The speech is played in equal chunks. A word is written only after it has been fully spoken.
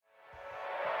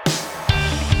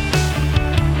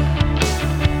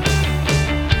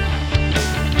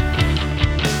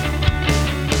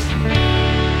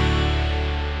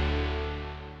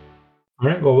All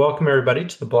right. Well, welcome everybody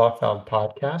to the Block Valve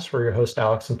Podcast. We're your host,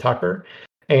 Alex and Tucker,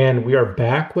 and we are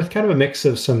back with kind of a mix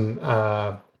of some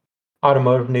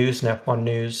automotive news and F1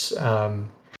 news.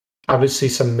 Obviously,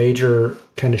 some major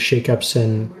kind of shakeups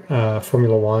in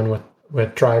Formula One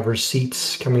with drivers'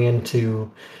 seats coming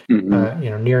into Hmm.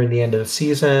 nearing the end of the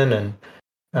season,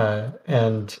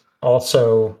 and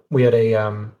also we had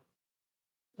the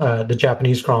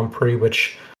Japanese Grand Prix,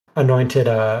 which anointed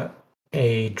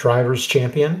a drivers'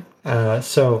 champion.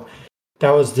 So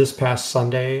that was this past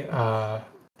Sunday.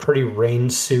 Pretty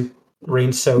rain-soaked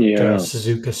Yeah.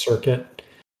 Suzuka circuit,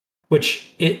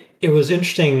 which it was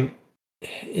interesting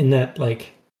in that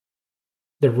like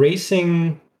the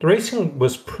racing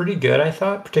was pretty good. I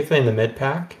thought, particularly in the mid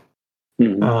pack.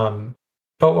 Hmm. Um,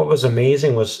 but what was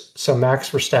amazing was so Max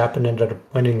Verstappen ended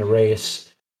up winning the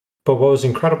race. But what was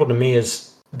incredible to me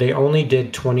is they only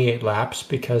did 28 laps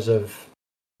because of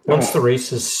once the Oh,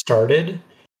 race is started,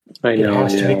 I it know.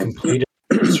 has to be Yeah. completed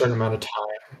in a certain amount of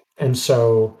time. And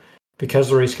so because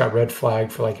the race got red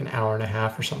flagged for like an hour and a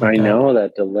half or something I like that, know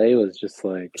that delay was just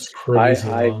like it's I crazy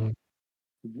I long.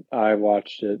 I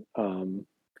watched it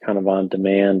kind of on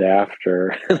demand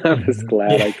after, and I was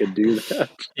glad Yeah. I could do that.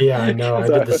 Yeah, I know. I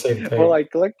did the So, same well, thing. I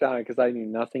clicked on it because I knew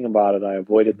nothing about it. I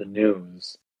avoided the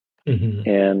news, Hmm.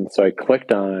 and so I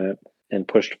clicked on it and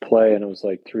pushed play, and it was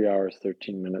like 3 hours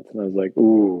 13 minutes, and I was like,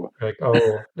 "Ooh, Like,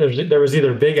 oh, there was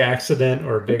either a big accident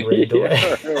or a big rain yeah, delay.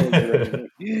 it was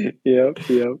raining." Yep,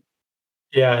 yep.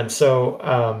 Yeah, and so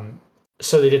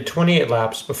they did 28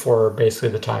 laps before basically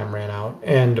the time ran out.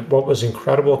 And what was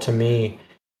incredible to me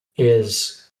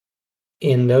is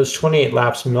in those 28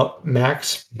 laps,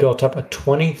 Max built up a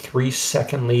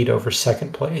 23-second lead over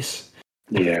second place.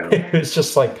 Yeah. It was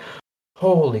just like,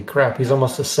 holy crap, he's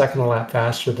almost a second a lap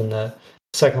faster than the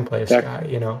second place That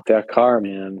guy. that car,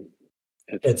 man,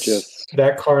 it's It's just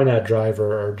that car and that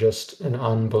driver are just an it's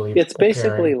unbelievable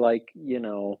basically pairing. like,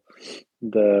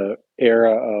 the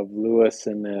era of Lewis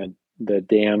and the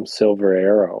damn Silver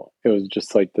Arrow. It was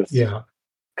just like this Yeah,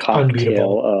 cocktail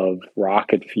unbeatable. of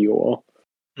rocket fuel.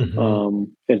 Hmm.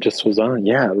 It just was on.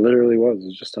 Yeah, it literally was. It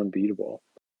was just unbeatable.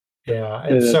 Yeah,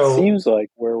 and And it so seems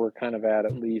like where we're kind of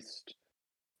at least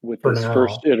with for this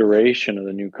first now, iteration of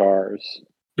the new cars.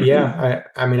 yeah,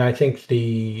 I mean I think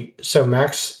the so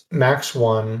Max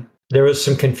won. There was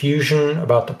some confusion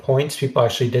about the points. People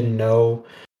actually didn't know.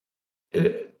 Uh,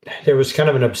 There was kind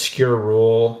of an obscure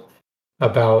rule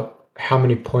about how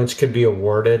many points could be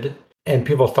awarded, and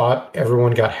people thought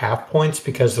everyone got half points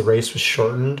because the race was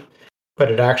shortened. But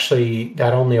it actually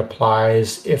that only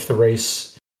applies if the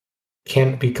race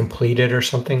can't be completed or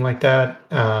something like that.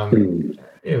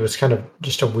 It was kind of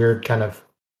just a weird kind of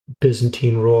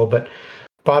Byzantine rule, but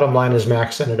bottom line is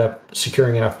Max ended up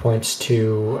securing enough points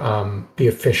to be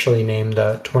officially named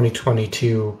the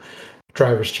 2022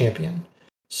 drivers champion.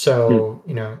 So,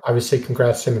 obviously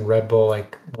congrats to him and Red Bull.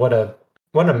 Like what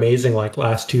an amazing like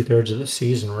last 2/3 of the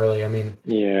season, really. I mean,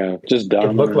 Yeah, just it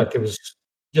looked dominant. like it was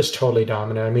just totally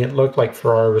dominant. I mean, it looked like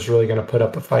Ferrari was really going to put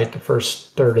up a fight the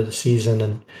first third of the season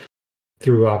and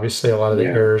through obviously a lot of the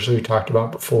Yeah. errors we talked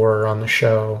about before on the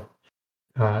show.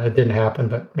 It didn't happen,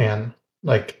 but man,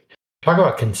 like talk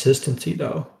about consistency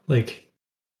though. Like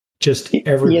just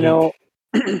every You know,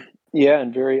 week. yeah,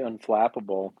 and very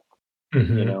unflappable,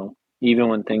 Hmm. even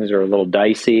when things are a little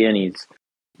dicey and he's,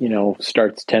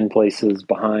 starts 10 places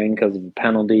behind because of a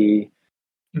penalty,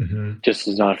 Hmm. just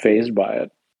is not phased by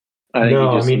it. I think he No,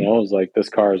 I just mean, knows like this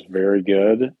car is very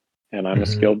good and I'm a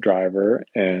hmm, skilled driver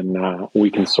and we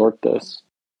can sort this.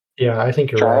 yeah, I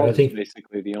think you're right. I Charles is think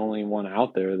basically the only one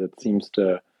out there that seems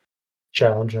to,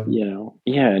 challenge him.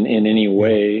 yeah, in any Yeah.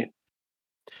 way.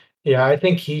 Yeah, I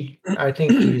think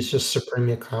he's just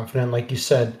supremely confident. Like you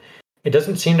said, it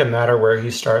doesn't seem to matter where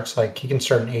he starts. Like he can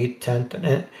start in eighth, tenth,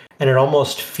 and it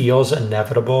almost feels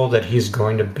inevitable that he's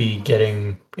going to be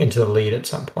getting into the lead at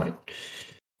some point.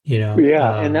 You know,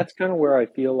 Yeah, and that's kind of where I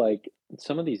feel like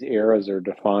some of these eras are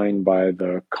defined by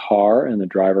the car and the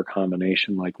driver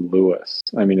combination, like Lewis.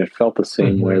 I mean, it felt the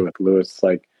same way mhm. with Lewis.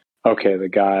 Like, okay, the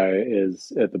guy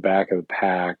is at the back of the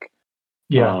pack.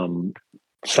 Yeah, Um,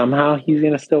 Somehow he's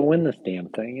going to still win this damn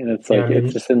thing. And it's yeah. like, I it's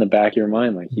mean, just in the back of your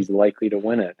mind, like he's likely to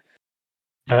win it.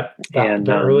 that And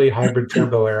the early hybrid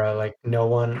turbo era, like no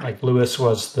one, like Lewis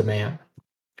was the man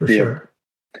for yep. sure.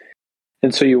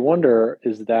 And so you wonder,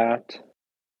 is that,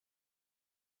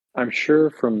 I'm sure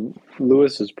from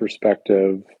Lewis's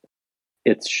perspective,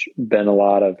 it's been a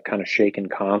lot of kind of shaken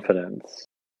confidence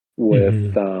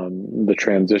with Hmm. the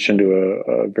transition to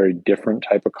a very different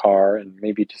type of car and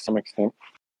maybe to some extent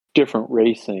different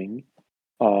racing.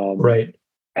 Um, Right.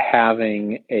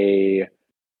 Having a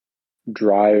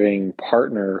driving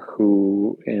partner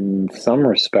who, in some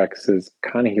respects, is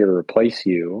kind of here to replace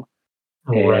you,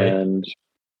 Right. and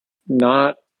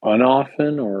not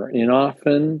unoften or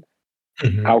inoften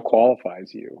Hmm.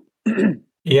 out-qualifies you.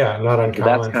 Yeah, not So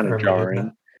that's uncommon kind for of him to do that.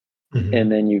 jarring. Hmm.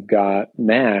 And then you've got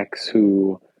Max,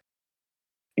 who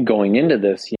going into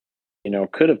this,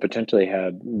 could have potentially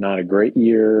had not a great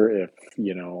year if,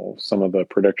 some of the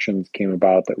predictions came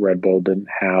about that Red Bull didn't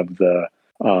have the,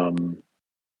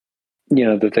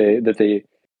 that they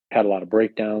had a lot of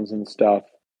breakdowns and stuff.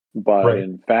 But Right.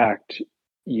 in fact,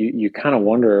 you kind of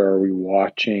wonder, are we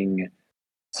watching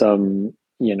some,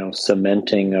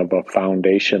 cementing of a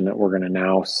foundation that we're going to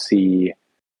now see,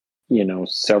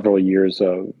 several years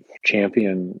of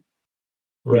champion,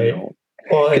 you Right. know,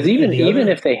 Well, because and the even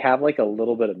other if they have like a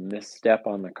little bit of misstep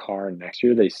on the car next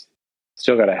year,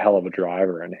 still got a hell of a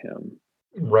driver in him.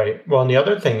 right. Well, and the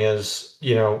other thing is,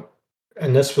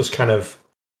 and this was kind of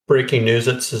breaking news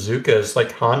at Suzuka is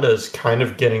like Honda's kind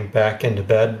of getting back into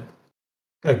bed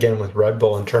again with Red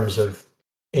Bull in terms of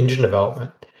engine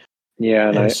development. Yeah,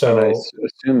 and And I so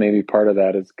assume maybe part of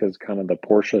that is because kind of the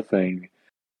Porsche thing,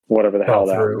 whatever the fell hell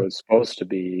that through. was supposed to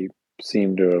be,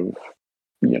 seemed to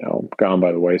have gone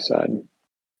by the wayside.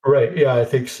 Right. Yeah, I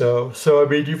think so. So I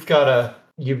mean, you've got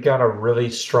a really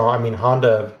strong. I mean,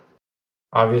 Honda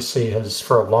obviously has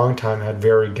for a long time had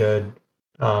very good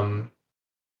um,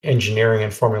 engineering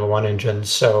and Formula One engines.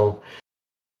 So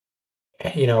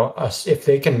if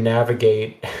they can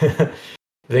navigate,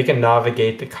 they can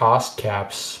navigate the cost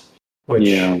caps,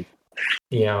 Yeah.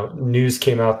 which news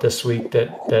came out this week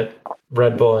that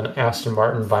Red Bull and Aston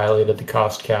Martin violated the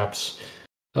cost caps,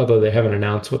 although they haven't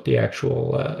announced what the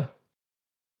actual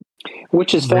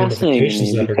Which is fascinating to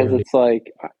ramifications me of that are because going to be. it's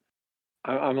like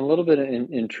I'm a little bit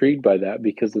intrigued by that,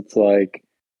 because it's like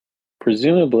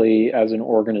presumably as an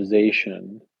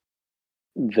organization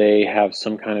they have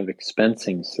some kind of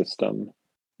expensing system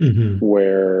Hmm.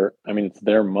 where, I mean, it's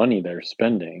their money they're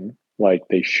spending, like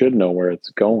they should know where it's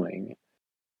going.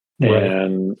 Right.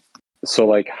 And so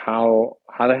like how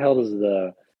the hell does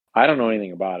the I don't know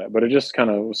anything about it, but it just kind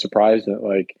of was surprised that,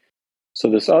 like, so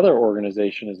this other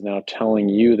organization is now telling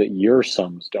you that your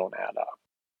sums don't add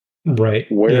up.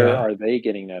 Right. Where Yeah. are they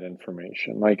getting that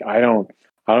information? Like, I don't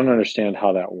understand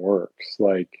how that works.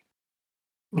 Like,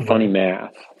 funny Right.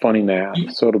 math, funny math. Y-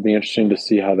 So it'll be interesting to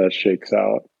see how that shakes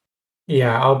out.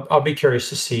 Yeah, I'll be curious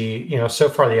to see. So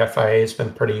far the FIA has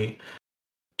been pretty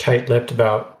tight-lipped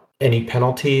about any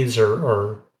penalties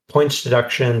or points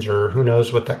deductions or who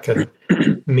knows what that could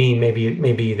mean.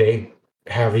 Maybe they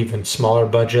have even smaller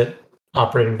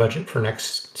operating budget for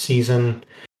next season.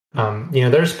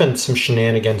 There's been some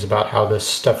shenanigans about how this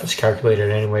stuff is calculated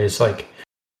anyways. Like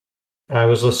I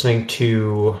was listening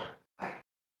to, I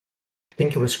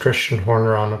think it was Christian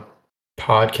Horner on a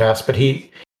podcast, but he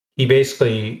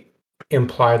basically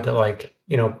implied that, like,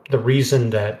 the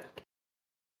reason that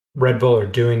Red Bull are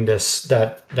doing this,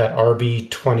 that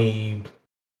RB20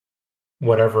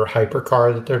 whatever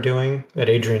hypercar that they're doing that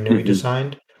Adrian Newey Hmm.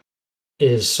 designed,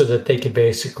 is so that they could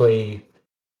basically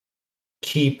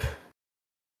keep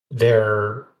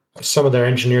their some of their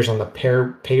engineers on the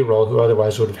payroll who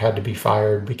otherwise would have had to be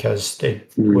fired because they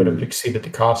would have Mm. exceeded the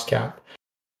cost cap.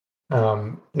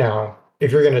 Now,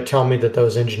 if you're going to tell me that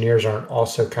those engineers aren't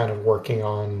also kind of working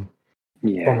on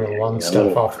Yeah, Formula yeah, One yeah.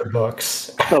 stuff off the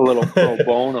books, A little pro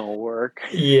bono work.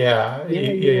 yeah, Yeah,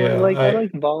 yeah, I I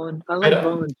like don't.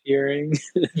 volunteering.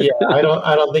 Yeah, I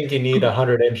don't think you need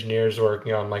 100 engineers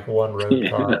working on like one road Yeah.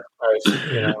 car.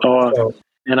 Oh, So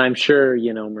and I'm sure,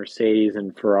 Mercedes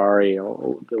and Ferrari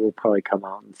will probably come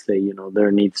out and say,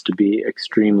 there needs to be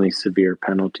extremely severe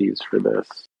penalties for this.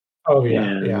 oh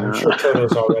yeah, yeah, And I'm sure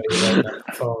Toto's already writing up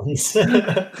the phones.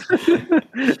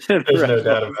 and There's Red no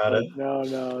doubt Bull's about it. like,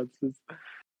 no, it's just,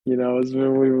 it's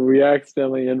when we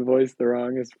accidentally invoiced the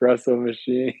wrong espresso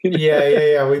machine.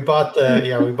 Yeah. We bought the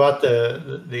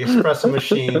espresso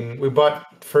machine. We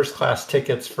bought first class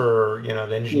tickets for the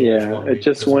engineers Yeah, one it week. It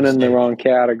just was a went in the mistake. wrong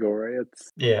category.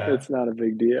 Yeah, It's not a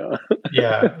big deal.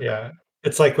 yeah.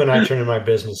 It's like when I turn in my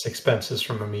business expenses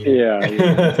from a meeting. Yeah,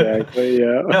 exactly.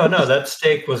 Yeah. No, that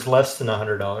steak was less than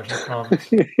 $100, I promise.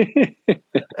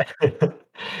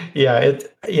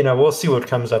 Yeah, we'll see what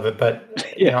comes of it,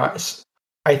 but Yeah.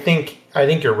 I think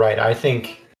you're right. I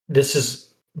think this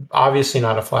is obviously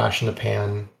not a flash in the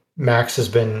pan. Max has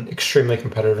been extremely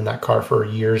competitive in that car for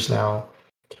years now,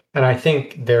 and I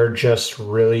think they're just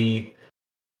really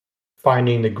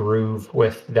finding the groove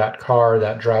with that car,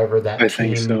 that driver, that I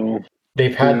think team. so.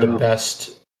 They've had the Yeah.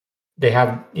 best. They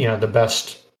have the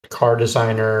best car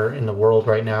designer in the world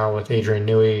right now with Adrian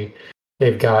Newey.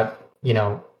 They've got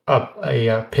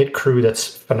a pit crew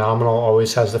that's phenomenal,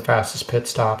 always has the fastest pit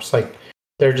stops. Like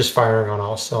they're just firing on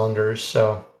all cylinders.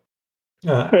 So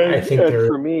I think And there's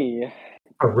for me, a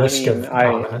I risk mean, of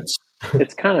dominance.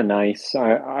 it's kind of nice.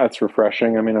 It's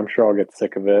refreshing. I mean, I'm sure I'll get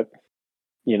sick of it,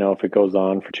 if it goes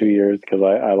on for 2 years, because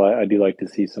I do like to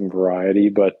see some variety.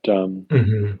 But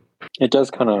Hmm. it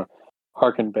does kind of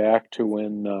harken back to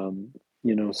when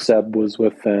Seb was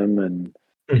with them, and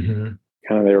Hmm.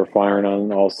 kind of they were firing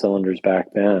on all cylinders back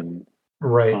then.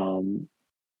 Right. Um,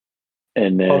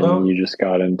 and then Although, you just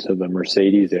got into the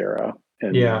Mercedes era,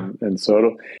 yeah. and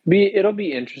so it'll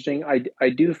be interesting. I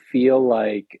do feel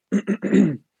like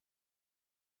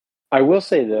I will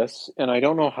say this, and I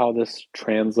don't know how this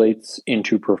translates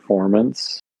into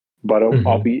performance, but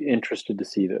I'll Hmm. be interested to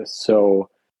see this. So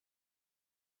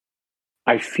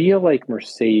I feel like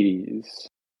Mercedes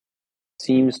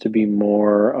seems to be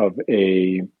more of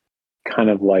a kind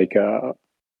of like a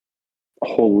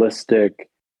holistic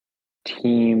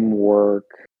teamwork,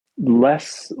 a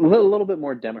little bit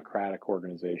more democratic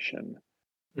organization,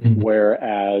 Hmm.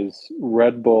 whereas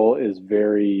Red Bull is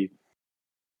very,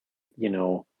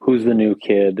 who's the new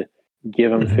kid?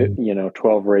 Give him, Hmm.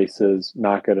 12 races,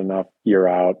 not good enough, you're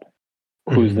out.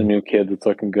 Who's the Hmm. new kid that's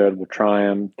looking good? We'll try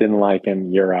him. Didn't like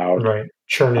him, you're out. Right.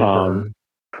 Churn and Um, burn.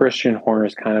 Christian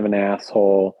Horner's kind of an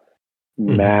asshole.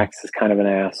 Hmm. Max is kind of an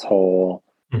asshole.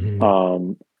 Hmm.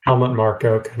 Um, Helmut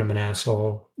Marko, kind of an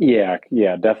asshole. yeah,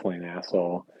 definitely an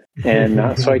asshole.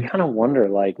 And so I kind of wonder,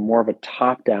 like, more of a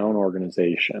top-down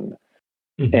organization.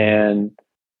 Hmm. And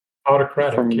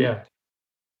Autocratic, from yeah.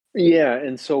 yeah,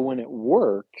 and so when it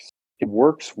works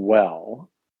well.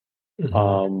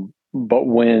 Hmm. But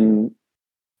when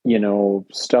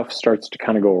stuff starts to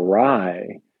kind of go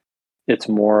awry, it's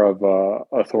more of a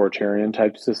authoritarian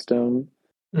type system,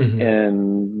 Hmm.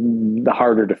 and the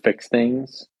harder to fix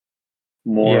things.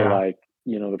 More Yeah. like,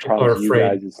 the People are problem's you afraid.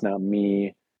 guys, it's not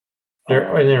me.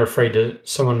 They're afraid to,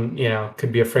 someone,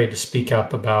 could be afraid to speak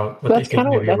up about what they think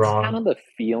may be That's kind wrong. of the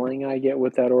feeling I get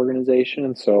with that organization.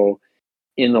 And so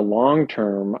in the long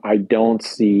term, I don't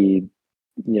see,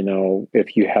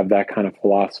 if you have that kind of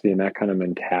philosophy and that kind of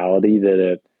mentality,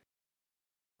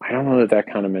 I don't know that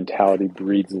kind of mentality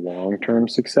breeds long term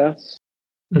success.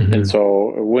 And Hmm.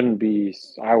 so I wouldn't be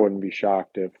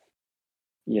shocked if,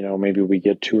 maybe we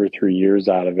get 2 or 3 years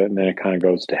out of it and then it kind of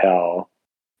goes to hell.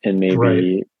 And Right.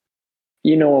 maybe,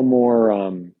 a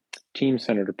more team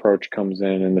centered approach comes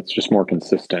in, and it's just more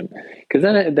consistent. Because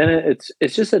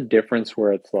it's just a difference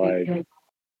where it's like,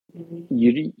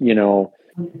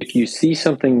 if you see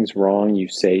something's wrong, you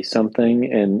say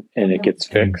something, and it gets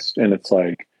fixed, and it's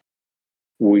like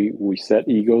we set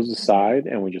egos aside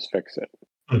and we just fix it.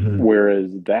 Hmm.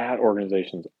 Whereas that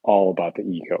organization is all about the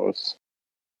egos.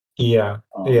 Yeah.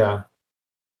 Um, Yeah.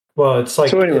 Well, so,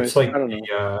 it's anyways, like I don't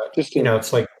know. Just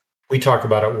it's like we talk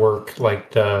about at work,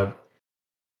 like the,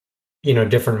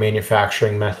 different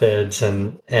manufacturing methods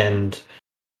and,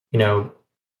 you know,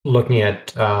 looking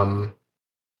at,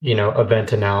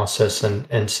 event analysis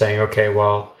and saying, okay,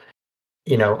 well,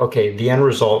 okay, the end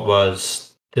result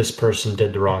was this person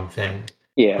did the wrong thing.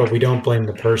 yeah, But we don't blame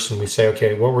the person. We say,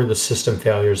 okay, what were the system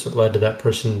failures that led to that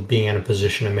person being in a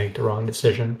position to make the wrong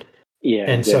decision? yeah,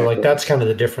 And so, like, exactly. that's kind of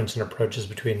the difference in approaches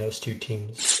between those two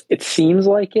teams. It seems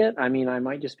like it. I mean, I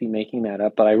might just be making that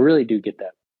up, but I really do get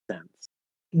that sense.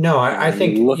 No, And I when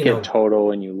you think, look at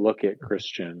Toto and you look at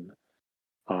Christian,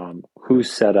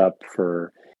 who's set up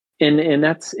for, and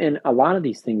that's in a lot of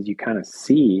these things you kind of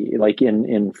see, like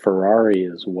in Ferrari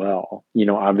as well.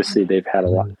 Obviously they've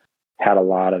Mhm. had a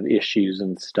lot of issues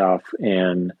and stuff,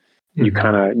 and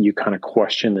Mhm. you kind of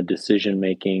question the decision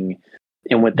making.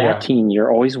 And with that Yeah, team,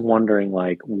 you're always wondering,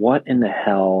 like, what in the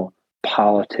hell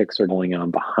politics are going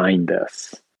on behind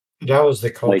this? that was the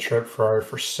Like, culture at Ferrari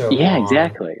for so yeah, long.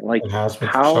 exactly. Like, It has been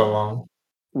for so how long.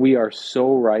 we are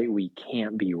so right, we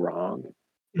can't be wrong.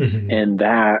 Mhm. And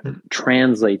that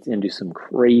translates into some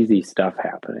crazy stuff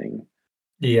happening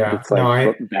Yeah, that's no,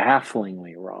 like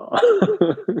bafflingly wrong.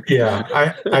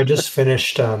 I just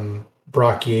finished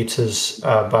Brock Yates's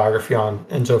biography on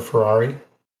Enzo Ferrari,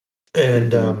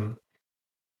 and Hmm.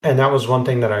 that was one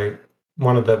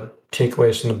of the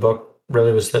takeaways from the book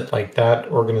really was that, like, that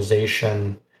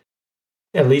organization,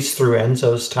 at least through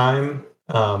Enzo's time,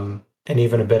 and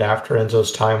even a bit after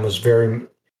Enzo's time, was very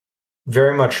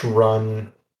very much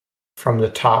run from the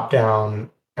top down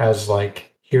as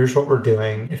like, here's what we're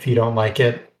doing. If you don't like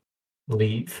it,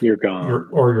 leave. You're gone.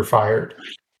 You're fired.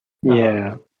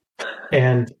 Yeah. Um,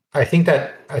 and I think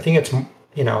it's,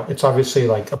 it's obviously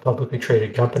like a publicly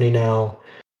traded company now.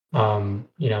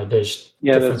 There's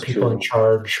Yeah, different that's people in true.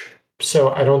 charge. So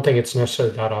I don't think it's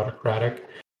necessarily that autocratic,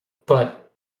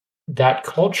 but that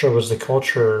culture was the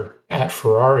culture at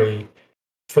Ferrari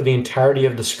for the entirety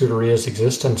of the Scuderia's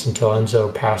existence until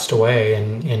Enzo passed away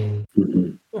in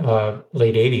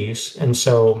late 80s. And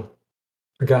so,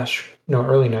 gosh, no,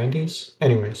 early 90s.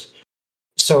 Anyways,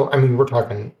 so, I mean, we're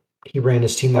talking, he ran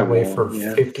his team that way for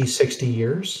 50, 60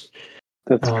 years.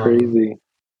 That's crazy.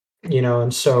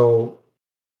 And so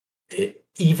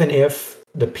even if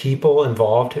the people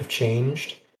involved have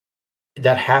changed,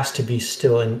 that has to be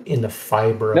still in the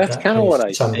fiber of That's that kind of place what to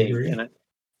I some think. degree.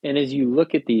 And as you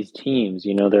look at these teams,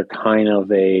 they're kind of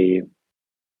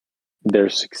their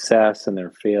success and their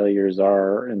failures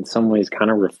are in some ways kind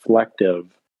of reflective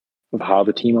of how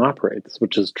the team operates,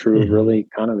 which is true of really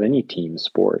kind of any team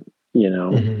sport,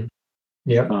 Mm-hmm.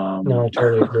 Yep. No, I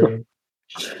totally agree.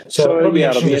 So it'll be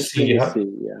interesting to see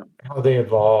how they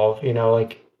evolve.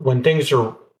 Like when things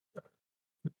are,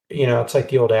 it's like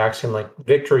the old axiom, like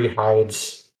victory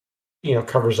hides,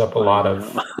 covers up a lot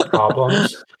of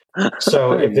problems.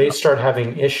 So if they start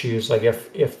having issues, like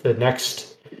if the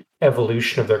next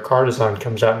evolution of their car design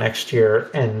comes out next year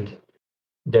and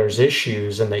there's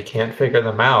issues and they can't figure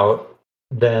them out,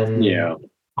 then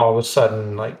all of a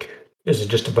sudden, like, is it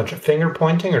just a bunch of finger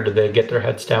pointing, or do they get their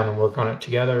heads down and work on it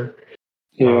together?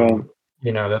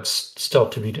 That's still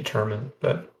to be determined.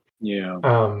 But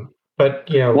one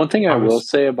thing I will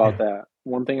say about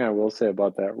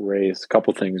that race, a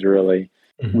couple things really.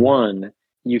 One,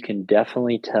 you can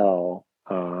definitely tell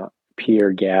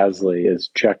Pierre Gasly has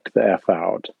checked the F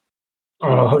out.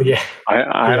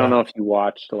 I don't know if you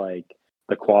watched like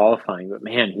the qualifying, but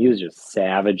man, he was just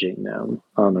savaging them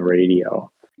on the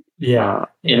radio.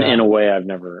 In a way I've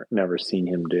never seen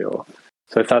him do.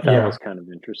 So I thought that was kind of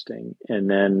interesting. And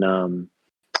then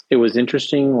it was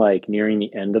interesting, like nearing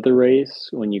the end of the race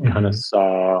when you kind of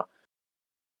saw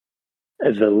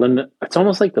the limit. It's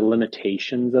almost like the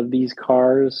limitations of these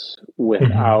cars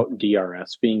without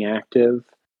DRS being active.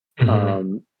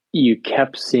 You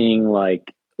kept seeing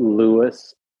like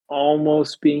Lewis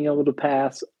almost being able to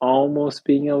pass,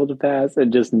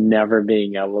 and just never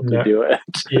being able to do it.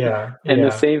 And the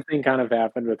same thing kind of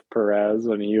happened with Perez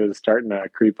when he was starting to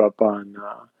creep up on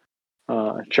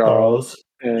Charles.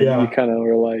 And you kind of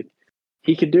were like,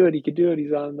 he could do it.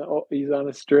 He's on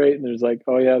a straight, and there's like,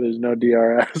 oh yeah, there's no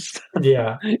DRS.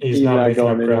 He's not making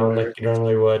up ground like he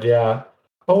normally would. Oh,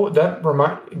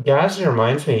 Gasly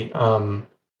reminds me. I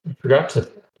forgot to.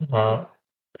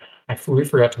 We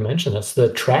forgot to mention this.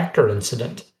 The tractor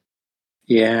incident.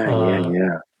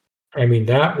 I mean,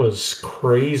 that was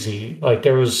crazy. Like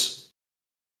there was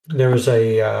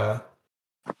a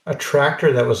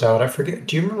tractor that was out. I forget.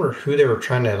 Do you remember who they were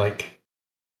trying to like?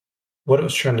 What it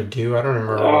was trying to do? I don't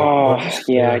remember. I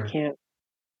can't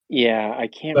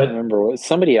remember.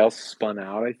 Somebody else spun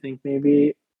out. I think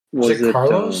maybe was it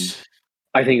Carlos?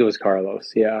 I think it was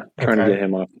Carlos. Yeah, trying to get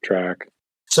him off the track.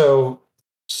 So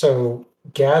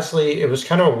Gasly, it was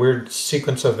kind of a weird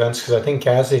sequence of events because I think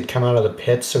Gasly had come out of the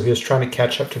pits, so he was trying to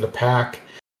catch up to the pack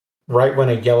right when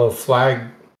a yellow flag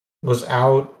was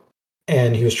out,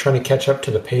 and he was trying to catch up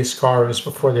to the pace car. It was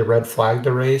before they red flagged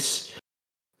the race,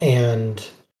 and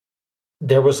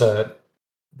there's one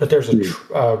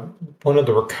of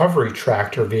the recovery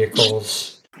tractor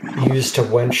vehicles used to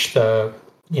winch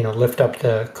lift up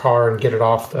the car and get it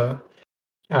out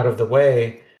of the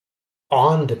way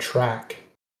on the track.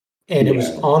 And it was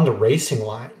on the racing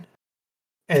line.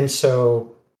 And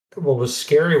so what was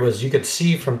scary was you could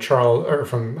see from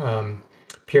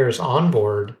Pierre's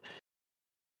onboard,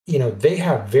 they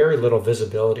have very little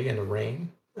visibility in the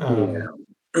rain.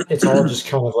 It's all just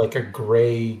kind of like a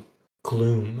gray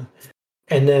gloom.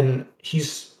 And then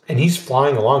he's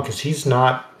flying along because he's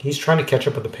trying to catch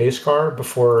up with the pace car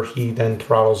before he then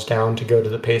throttles down to go to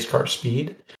the pace car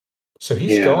speed. So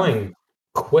he's going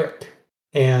quick,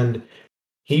 and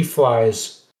he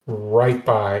flies right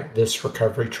by this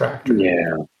recovery tractor.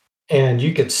 And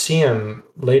you could see him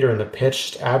later in the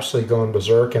pitch absolutely going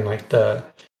berserk, and like the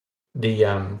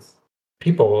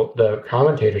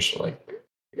commentators were like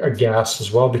aghast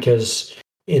as well, because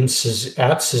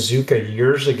at Suzuka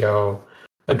years ago,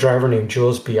 a driver named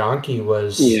Jules Bianchi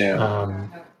was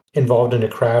involved in a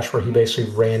crash where he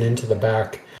basically ran into the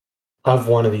back of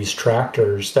one of these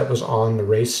tractors that was on the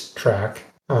racetrack.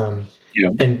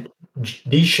 And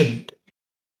these should,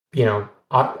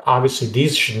 obviously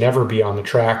these should never be on the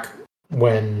track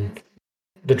when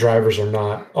the drivers are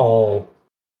not all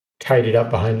tidied up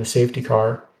behind the safety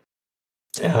car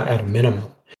at a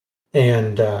minimum.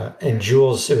 And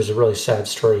Jules, it was a really sad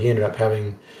story. He ended up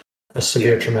having a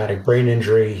severe traumatic brain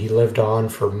injury. He lived on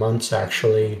for months,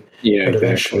 actually, but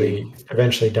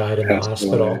eventually died in the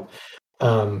hospital.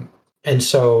 And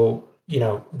so,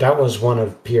 that was one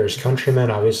of Pierre's countrymen.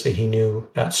 Obviously, he knew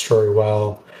that story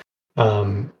well.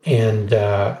 And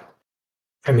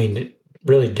I mean,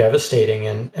 really devastating.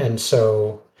 And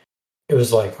so it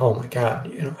was like, oh my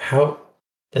God, how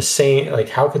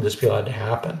how could this be allowed to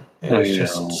happen? It I was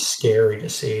just know. scary to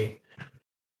see.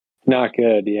 Not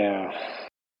good. Yeah.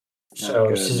 Not So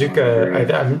good. No, I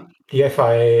agree. The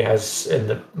FIA has and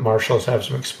the marshals have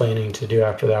some explaining to do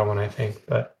after that one, I think.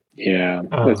 But Yeah.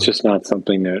 It's um, just not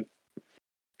something that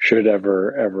should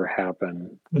ever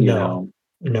happen. no,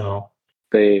 no,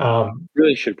 They um,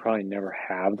 really should probably never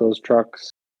have those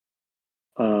trucks.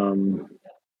 Um,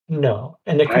 no,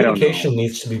 and the I don't communication know.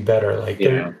 needs to be better.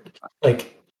 Yeah.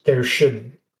 Like there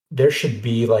should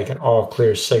be like an all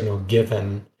clear signal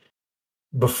given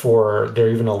before they're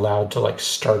even allowed to like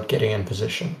start getting in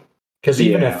position. Because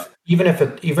Yeah. even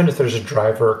if there's a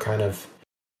driver kind of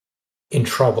in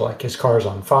trouble, like his car's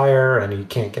on fire and he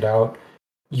can't get out,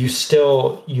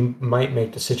 you might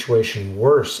make the situation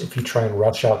worse if you try and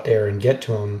rush out there and get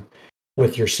to him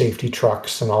with your safety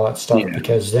trucks and all that stuff. Yeah.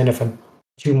 Because then if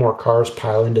two more cars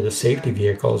pile into the safety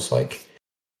vehicles, like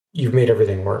you've made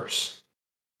everything worse,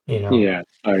 you know. Yeah.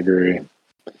 I agree.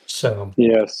 So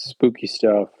Yes. Spooky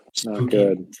stuff. Not spooky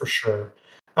good. for sure.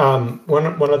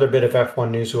 One other bit of F1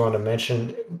 news we want to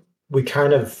mention. We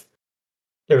kind of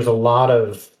there was a lot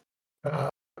of uh,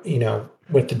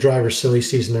 with the driver silly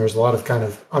season, there was a lot of kind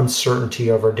of uncertainty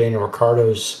over Daniel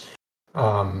Ricciardo's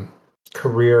um,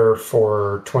 career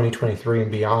for 2023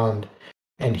 and beyond,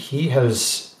 and he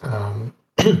has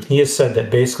said that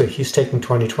basically he's taking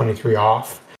 2023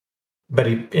 off, but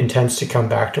he intends to come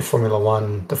back to Formula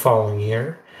One the following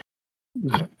year.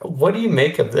 What do you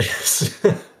make of this?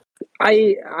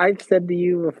 I've said to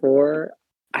you before,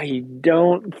 I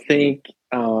don't think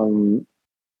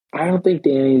I don't think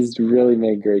Danny's really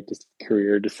made great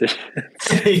career decisions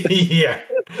Yeah,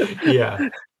 yeah,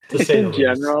 to say the in least.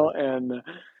 general, and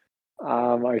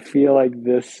I feel like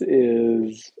this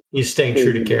He's staying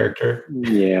true is to character.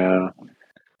 yeah.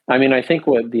 I mean, I think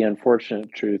what the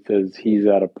unfortunate truth is, he's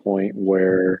at a point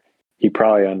where he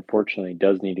probably unfortunately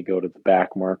does need to go to the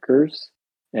back markers,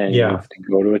 and he Yeah, needs to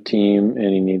go to a team, and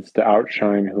he needs to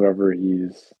outshine whoever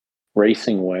he's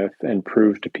racing with and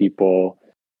prove to people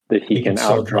that he he can can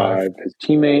still drive. outdrive his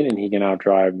teammate and he can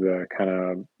outdrive the kind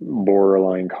of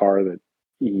borderline car that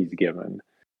he's given.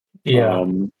 Yeah.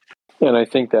 Um, and I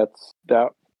think that's that.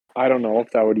 I don't know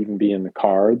if that would even be in the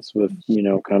cards with,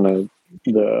 kind of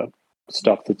the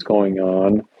stuff that's going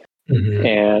on. Hmm.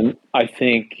 And I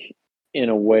think in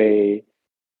a way,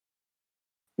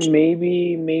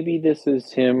 maybe this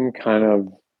is him kind of,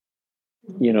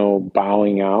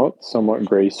 bowing out somewhat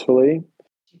gracefully.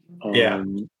 Yeah.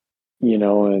 Um,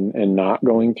 and not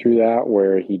going through that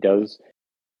where he does,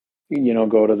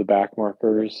 go to the back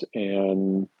markers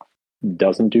and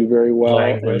doesn't do very well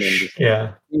and then Languish. just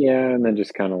Yeah. yeah, and then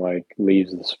just kind of like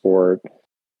leaves the sport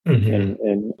Hmm.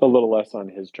 and a little less on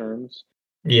his terms.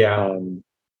 Yeah. Um,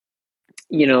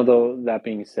 though that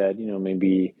being said,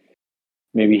 maybe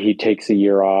he takes a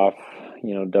year off,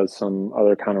 does some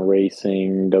other kind of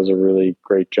racing, does a really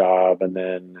great job, and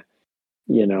then,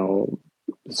 you know,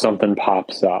 something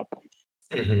pops up,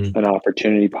 Hmm. an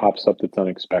opportunity pops up that's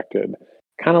unexpected.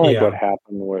 Kind of like what Yeah.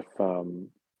 happened with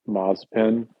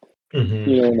Mazepin, Hmm.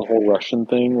 and the whole Russian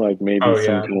thing, like maybe Oh some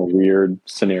yeah. kind of weird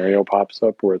scenario pops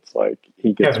up where it's like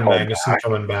he gets Kevin called Magnussen back.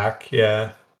 coming back.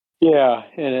 Yeah. Yeah,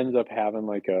 and ends up having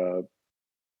like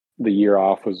the year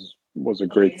off was a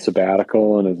great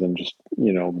sabbatical and is in just,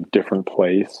 different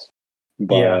place.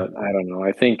 But Yeah. I don't know.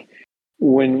 I think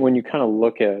when you kind of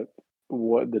look at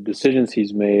what the decisions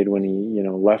he's made when he,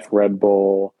 left Red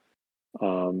Bull,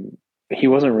 um, he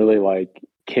wasn't really like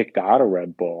kicked out of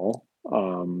Red Bull.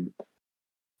 And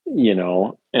Yeah.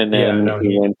 then No,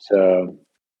 he he went to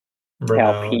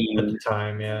Renault at the Alpine,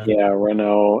 time. Yeah. yeah,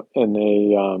 Renault, and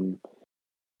they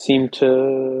seem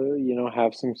to,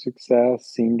 have some success,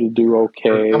 seem to do They were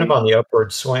kind of okay. on the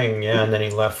upward swing. Yeah. And then he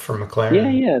left for Yeah,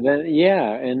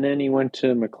 McLaren. and then he went to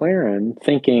McLaren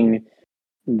thinking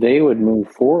they would move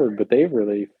forward, but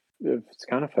it's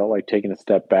kind of felt like taking a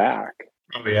step back.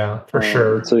 Oh yeah, for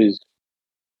sure. So he's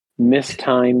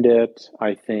mistimed it,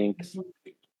 I think,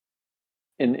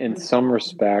 in some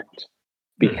respect.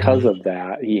 Because Hmm. of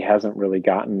that, he hasn't really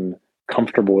gotten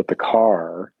comfortable with the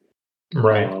car.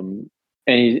 Right.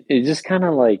 And it's just kind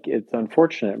of like, it's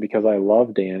unfortunate because I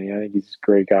love Danny. I think he's a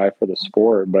great guy for the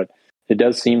sport, but it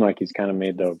does seem like he's kind of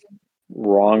made the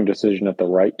wrong decision at the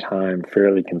right time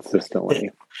fairly consistently.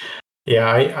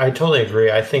 Yeah, I totally agree.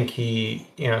 I think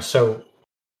so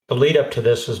the lead up to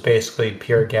this was basically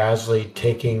Pierre Gasly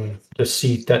taking the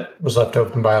seat that was left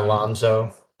open by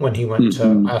Alonso. when he went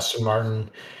to Aston Martin,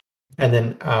 and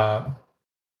then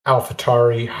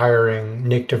AlphaTauri hiring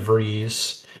Nick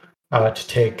DeVries to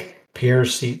take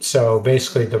Pierre's seat. So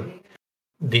basically,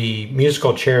 the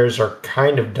musical chairs are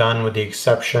kind of done, with the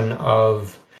exception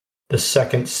of the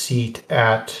second seat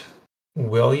at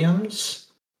Williams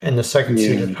and the second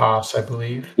seat at Haas, I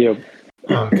believe. Yep.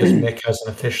 Because Mick hasn't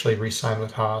officially re-signed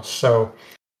with Haas. So,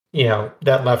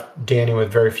 that left Danny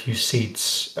with very few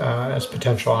seats as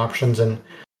potential options. And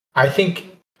I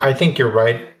think you're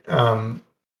right.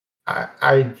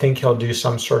 I think he'll do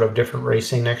some sort of different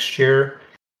racing next year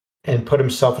and put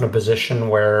himself in a position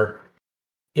where,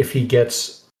 if he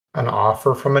gets an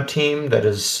offer from a team that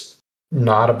is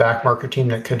not a back market team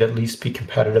that could at least be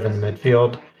competitive in the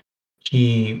midfield,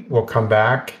 he will come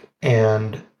back.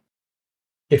 And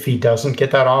if he doesn't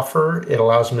get that offer, it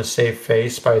allows him to save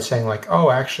face by saying, like,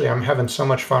 oh, actually, I'm having so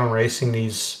much fun racing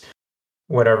these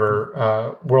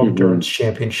whatever World Endurance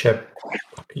Championship,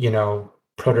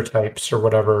 prototypes or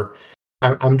whatever.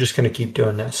 I'm just going to keep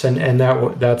doing this, and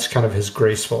that's kind of his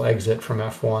graceful exit from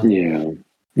F1.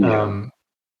 Yeah.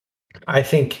 I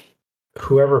think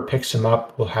whoever picks him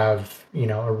up will have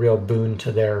a real boon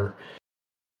to their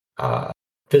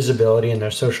visibility and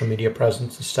their social media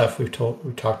presence and stuff. We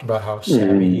talked about how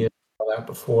savvy he is, all that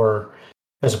before.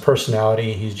 As a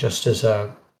personality, he's just as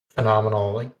a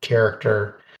phenomenal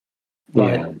character,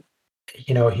 but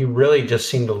he really just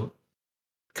seemed to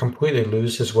completely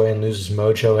lose his way and lose his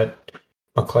mojo at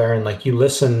McLaren. Like, you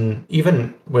listen,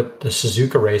 even with the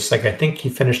Suzuka race, I think he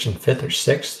finished in 5th or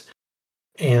 6th,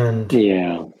 and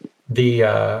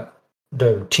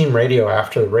the team radio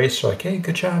after the race are like, hey,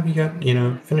 good job, you got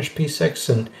finished P6,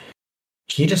 and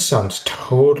he just sounds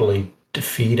totally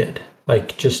defeated,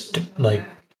 just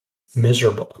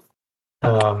miserable.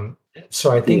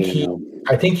 So I think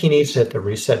he needs to hit the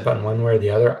reset button one way or the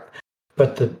other.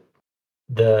 But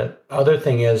the other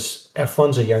thing is,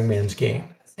 F1's a young man's game,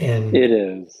 and it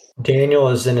is. Daniel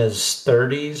is in his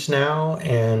 30s now,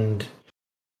 and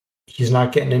he's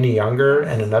not getting any younger.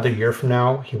 And another year from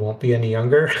now, he won't be any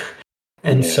younger.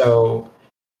 And so,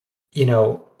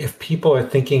 if people are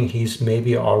thinking he's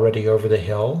maybe already over the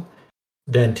hill,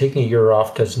 then taking a year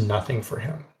off does nothing for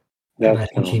him. And I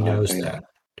think he knows that.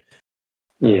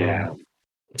 Yeah.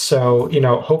 So,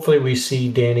 hopefully we see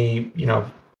Danny,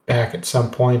 back at some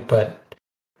point, but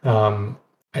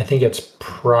I think it's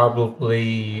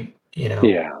probably,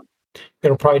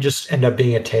 it'll probably just end up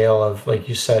being a tale of, like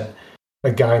you said,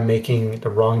 a guy making the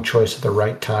wrong choice at the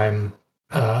right time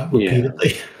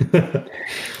repeatedly.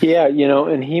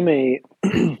 And he may,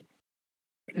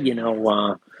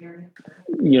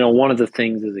 one of the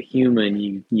things as a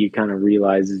human, you kind of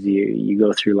realize as you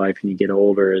go through life and you get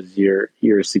older, is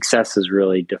your success is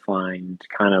really defined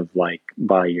kind of like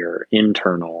by your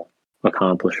internal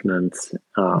accomplishments.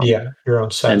 Your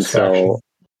own satisfaction. And so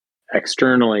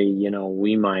externally,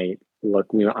 we might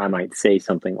I might say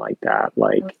something like that,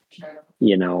 like,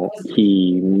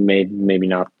 he made maybe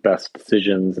not the best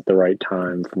decisions at the right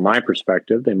time. From my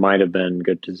perspective, they might have been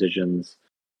good decisions,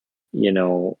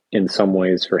 in some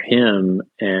ways for him,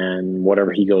 and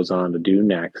whatever he goes on to do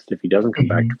next, if he doesn't come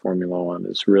back to Formula One,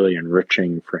 is really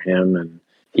enriching for him. And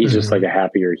he's just like a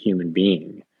happier human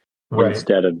being,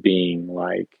 instead of being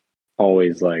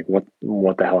always what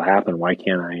the hell happened? Why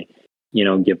can't I,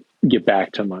 get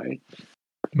back to my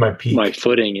peak, my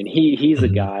footing? And he's a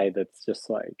guy that's just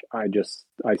I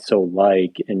so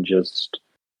like, and just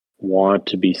want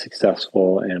to be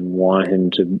successful and want him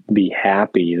to be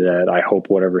happy, that I hope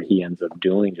whatever he ends up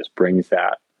doing just brings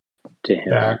that to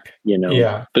him back.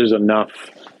 There's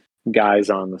enough guys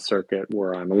on the circuit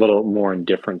where I'm a little more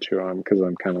indifferent to them, because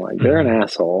I'm kind of like, they're an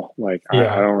asshole. I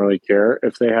don't really care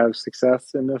if they have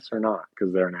success in this or not,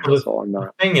 because they're an asshole. I'm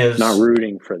not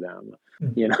rooting for them.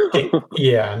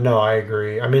 No, I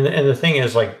agree. I mean, and the thing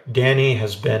is, Danny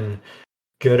has been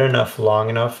good enough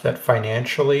long enough that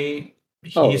financially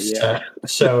he's set,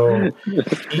 so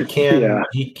he can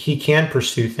he can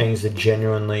pursue things that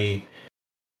genuinely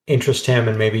interest him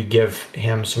and maybe give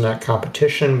him some of that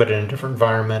competition, but in a different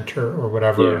environment or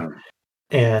whatever.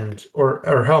 And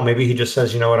or hell, maybe he just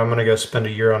says, you know what, I'm going to go spend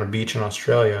a year on a beach in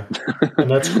Australia,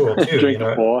 and that's cool too. Drink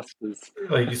bosses.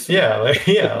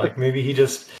 Maybe he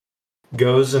just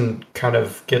goes and kind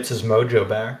of gets his mojo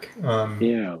back.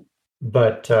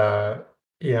 But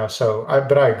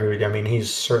I agree with you. I mean,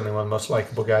 he's certainly one of the most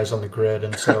likable guys on the grid,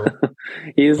 and so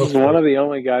he's one of the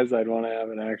only guys I'd want to have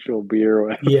an actual beer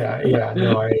with.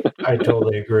 No, I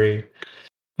totally agree.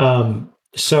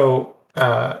 So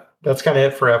that's kind of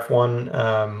it for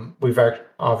F1. We've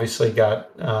obviously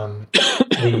got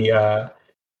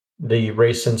the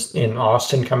race in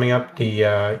Austin coming up,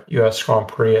 the U.S. Grand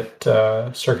Prix at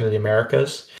Circuit of the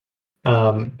Americas.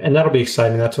 And that'll be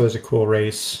exciting. That's always a cool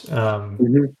race.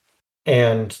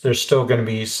 And there's still going to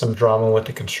be some drama with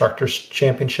the Constructors'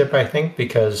 Championship, I think,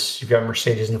 because you've got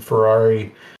Mercedes and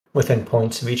Ferrari within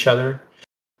points of each other.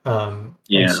 And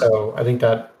so I think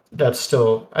that's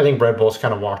still, I think Red Bull's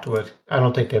kind of walked with. I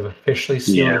don't think they've officially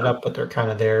sealed it up, but they're kind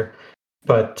of there.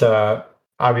 But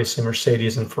obviously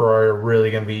Mercedes and Ferrari are really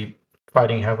going to be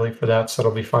fighting heavily for that. So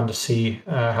it'll be fun to see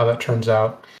how that turns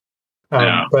out.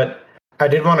 But I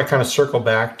did want to kind of circle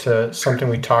back to something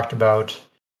we talked about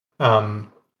on,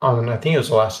 I think it was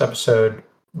the last episode,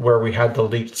 where we had the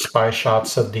leaked spy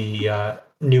shots of the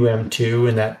new M2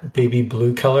 in that baby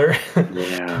blue color.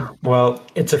 Yeah. Well,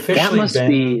 it's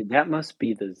officially that must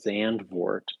be the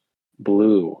Zandvoort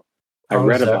blue. I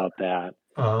read about that.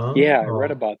 I read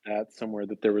about that somewhere,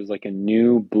 that there was like a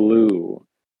new blue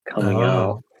coming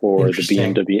out for the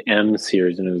BMW M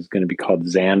series, and it was going to be called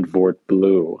Zandvoort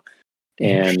Blue.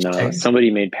 And somebody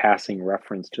made passing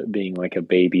reference to it being like a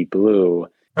baby blue.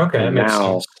 Okay, and that makes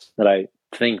now sense. that I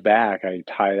think back, I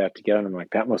tie that together, and I'm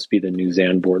like, that must be the new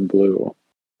Zandvoort Blue.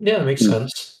 Yeah, that makes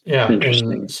sense. Yeah,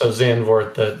 Interesting. And so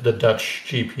Zandvoort, the Dutch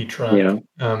GP track.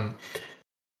 Yeah.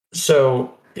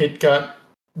 So it got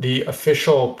the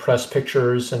official press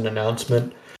pictures and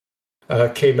announcement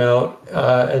came out,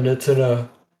 and it's in a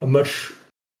much,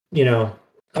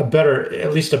 a better,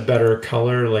 at least a better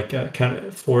color, like kind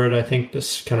of for it. I think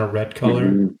this kind of red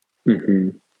color.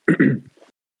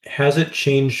 Has it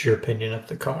changed your opinion of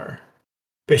the car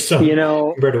based on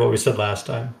compared to what we said last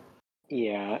time?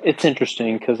 Yeah, it's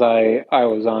interesting because I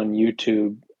was on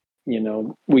YouTube.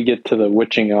 We get to the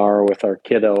witching hour with our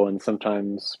kiddo, and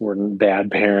sometimes we're bad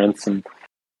parents, and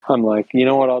I'm like, you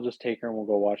know what? I'll just take her and we'll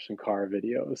go watch some car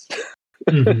videos.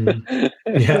 Yeah,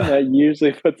 and that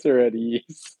usually puts her at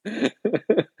ease.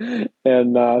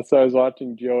 And so I was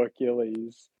watching Joe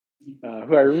Achilles,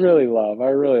 who I really love. I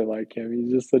really like him.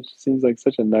 He's just seems like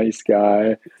such a nice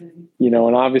guy, and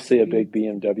obviously a big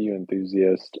BMW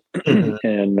enthusiast.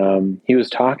 And he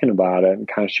was talking about it and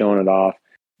kind of showing it off.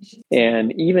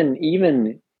 And even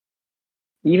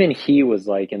he was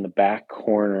like in the back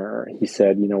corner. He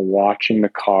said, watching the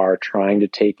car, trying to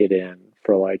take it in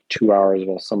for like 2 hours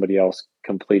while somebody else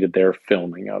completed their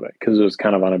filming of it, because it was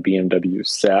kind of on a BMW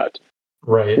set.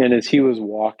 Right. And as he was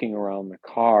walking around the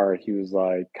car, he was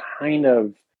like, kind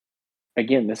of,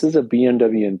 again, this is a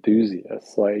BMW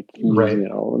enthusiast. Like, he's,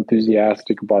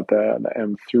 enthusiastic about the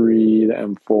M3, the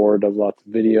M4, does lots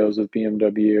of videos with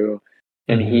BMW.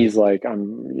 And he's like,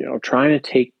 I'm, trying to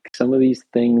take some of these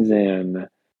things in.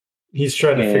 He's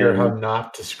trying to figure out how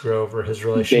not to screw over his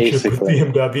relationship with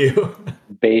BMW.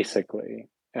 Basically,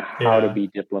 how to be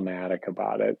diplomatic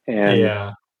about it.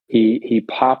 And he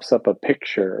pops up a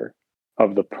picture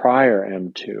of the prior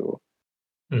M2,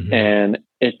 and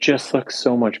it just looks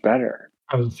so much better.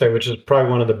 I would say, which is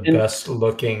probably one of the best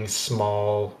looking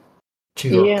small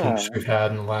two-door coupes we've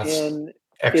had in the last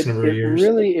X number of years.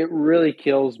 It really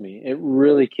kills me. It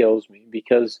really kills me,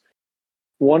 because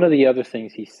one of the other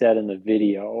things he said in the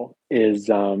video is,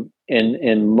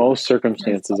 in most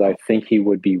circumstances, I think he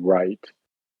would be right.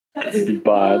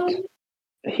 But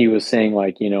he was saying,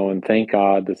 like, and thank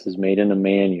God this is made in a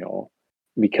manual,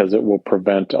 because it will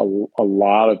prevent a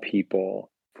lot of people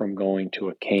from going to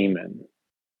a Cayman.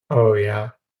 Oh, yeah.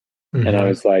 And I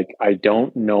was like, I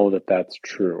don't know that that's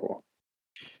true.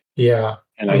 Yeah.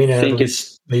 And I mean, it at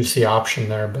least leaves the option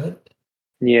there, but.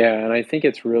 Yeah, and I think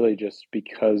it's really just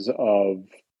because of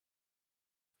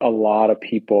a lot of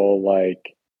people,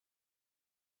 like,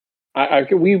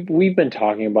 we've been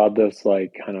talking about this,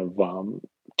 like, kind of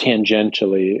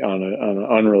tangentially on an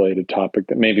unrelated topic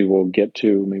that maybe we'll get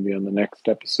to maybe on the next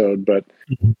episode. But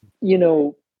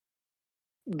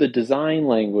the design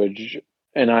language,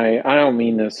 and I don't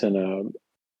mean this in a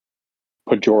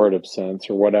pejorative sense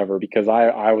or whatever, because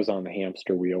I was on the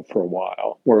hamster wheel for a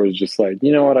while, where it was just like,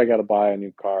 you know what, I got to buy a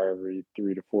new car every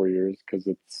 3 to 4 years because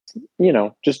it's,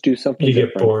 just do something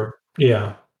different. Get bored.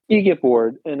 Yeah. You get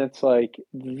bored. And it's like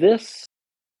these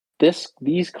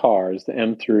cars, the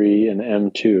M3 and the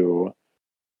M2,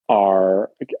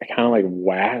 are kind of like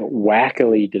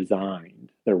wackily designed.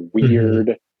 They're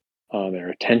weird. They're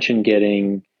attention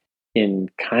getting in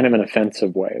kind of an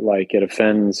offensive way. Like, it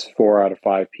offends 4 out of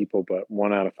 5 people, but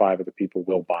 1 out of 5 of the people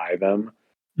will buy them.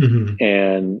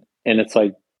 And it's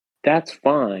like, that's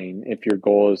fine if your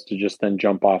goal is to just then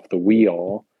jump off the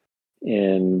wheel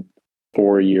in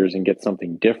 4 years and get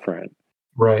something different.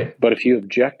 Right. But if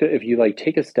you like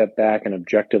take a step back and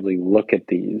objectively look at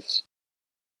these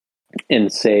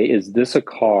and say, is this a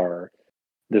car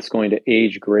that's going to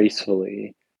age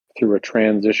gracefully through a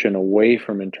transition away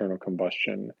from internal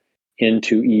combustion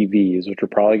into EVs, which are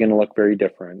probably going to look very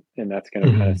different. And that's going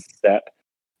to kind of set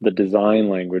the design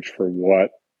language for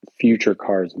what future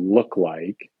cars look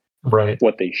like, Right.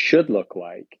 what they should look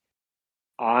like.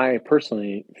 I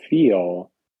personally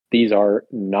feel these are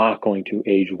not going to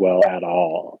age well at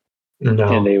all. No.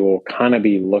 And they will kind of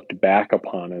be looked back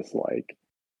upon as like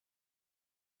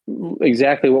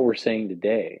exactly what we're saying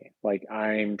today. Like,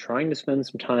 I'm trying to spend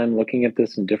some time looking at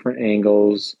this in different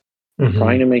angles,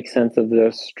 trying to make sense of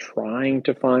this, trying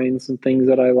to find some things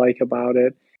that I like about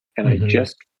it. And I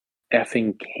just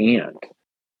effing can't.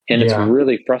 And it's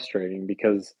really frustrating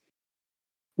because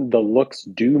the looks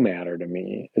do matter to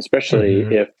me, especially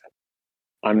if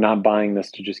I'm not buying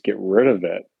this to just get rid of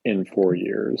it in 4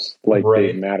 years. Like,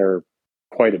 they matter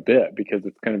quite a bit because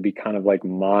it's going to be kind of like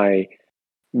my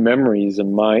memories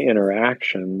and my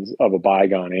interactions of a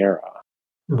bygone era.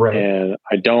 Right. And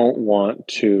I don't want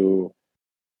to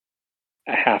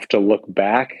have to look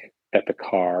back at the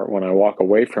car when I walk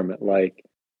away from it like,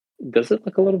 does it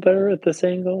look a little better at this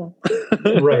angle?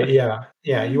 Right. Yeah.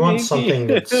 Yeah. You want something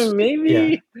that's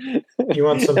Maybe. You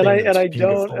want and something I and that's I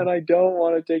don't beautiful.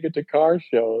 want to take it to car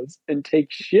shows and take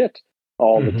shit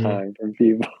all the time from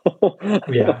people.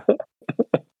 Yeah.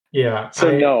 Yeah.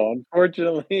 So no,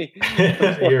 unfortunately,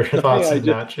 Your thoughts have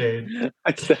not changed.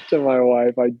 I said to my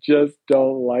wife, I just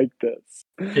don't like this.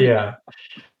 Yeah.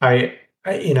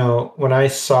 When I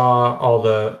saw all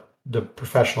the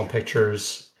professional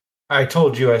pictures, I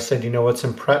told you, I said,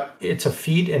 it's a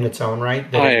feat in its own right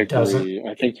that I it doesn't. agree.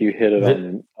 I think you hit it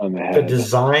on the The head.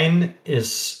 design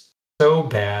is so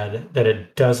bad that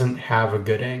it doesn't have a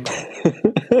good angle,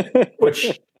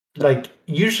 which, like,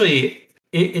 usually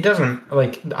it doesn't.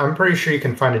 Like, I'm pretty sure you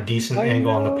can find a decent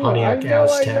angle on the Pontiac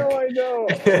Aztec.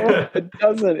 It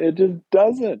doesn't. It just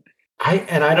doesn't.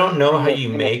 I don't know how you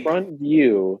From the make. front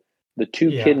view, the two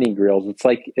Yeah. kidney grills,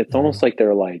 it's almost like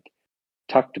they're like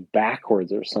tucked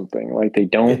backwards or something. Like they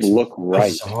don't It's look right.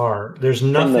 bizarre. There's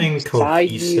From the nothing side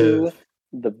view, cohesive.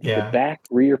 the back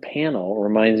rear panel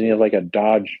reminds me of like a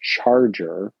Dodge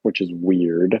Charger, which is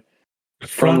weird.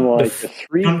 From like the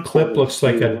front clip three-quarter looks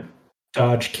like view, a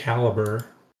Dodge Caliber.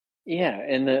 yeah,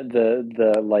 and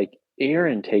the like air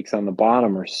intakes on the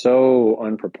bottom are so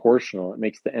unproportional. It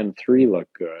makes the M3 look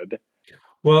good.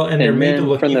 Well, and they're And made to then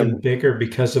look from even the bigger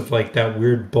because of like that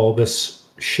weird bulbous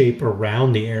shape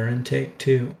around the air intake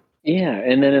too. yeah,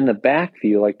 and then in the back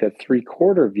view, like the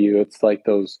three-quarter view, it's like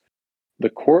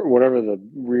whatever the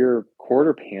rear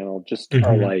quarter panel just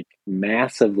are like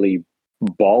massively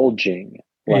bulging,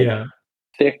 like Yeah.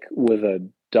 thick with a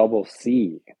double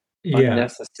C, Yeah.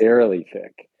 unnecessarily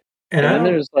thick. And And I then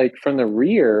don't there's like from the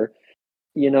rear,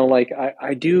 like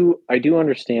I do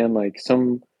understand like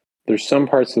there's some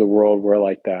parts of the world where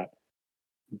like that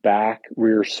back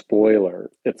rear spoiler,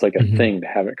 it's like a thing to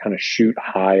have it kind of shoot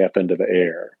high up into the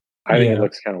air. I think it Yeah.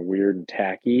 looks kind of weird and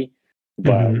tacky,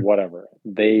 but whatever.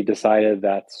 They decided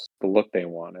that's the look they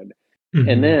wanted.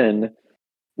 And then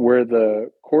where the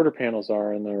quarter panels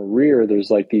are in the rear, there's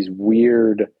like these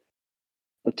weird,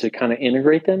 to kind of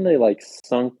integrate them, they like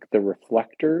sunk the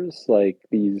reflectors, like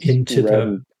these Into red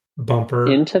the bumper.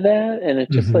 into that, and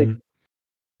it just like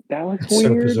that looks It's so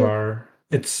weird. bizarre.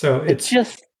 It just It's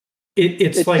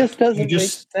it just like you doesn't make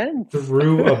just sense.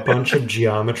 threw a bunch of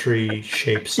geometry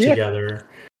shapes Yeah. together.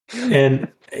 And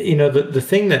the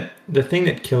thing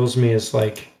that kills me is,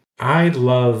 like, I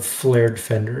love flared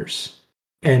fenders.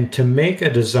 And to make a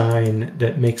design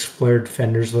that makes flared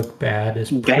fenders look bad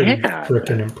is pretty Bad.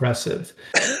 freaking impressive.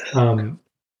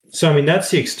 So I mean,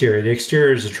 that's the exterior. The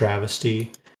exterior is a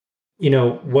travesty.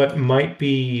 What might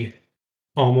be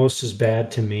almost as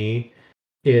bad to me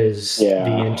is the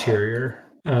Yeah. interior.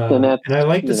 And that's, And I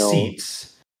like the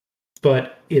seats,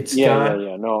 but it's got,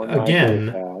 yeah. No, I agree with again,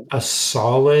 that. a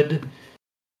solid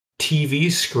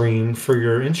TV screen for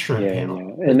your instrument Yeah. panel.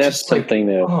 And It's that's just like, something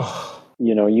that, oh,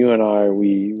 you and I,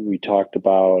 we talked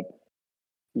about,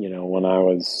 when I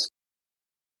was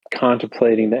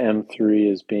contemplating the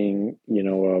M3 as being,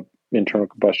 a internal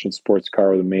combustion sports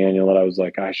car with a manual, that I was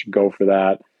like, I should go for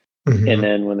that. And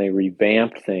then when they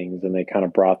revamped things and they kind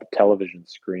of brought the television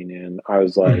screen in, I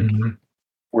was like,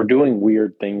 we're doing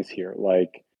weird things here.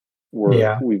 Like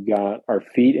yeah, we've got our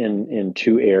feet in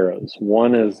two eras.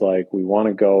 One is like we want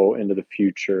to go into the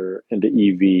future, into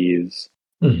EVs,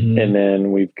 and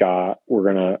then we're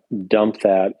gonna dump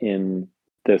that in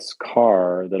this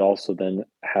car that also then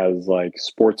has like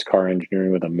sports car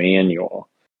engineering with a manual.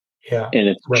 yeah, And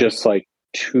it's right. just like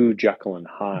too Jekyll and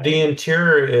Hyde. The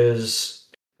interior is,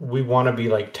 we want to be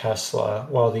like Tesla,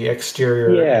 while the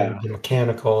exterior Yeah. and the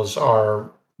mechanicals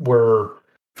are, we're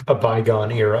a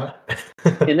bygone era.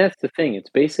 And that's the thing. It's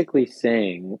basically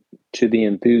saying to the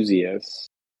enthusiasts,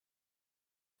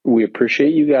 we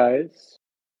appreciate you guys.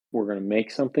 We're going to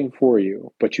make something for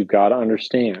you, but you got to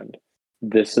understand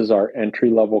this is our entry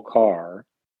level car.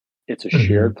 It's a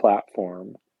shared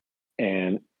platform,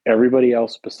 and everybody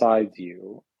else besides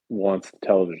you wants the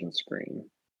television screen.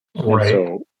 And Right.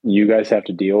 so you guys have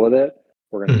to deal with it.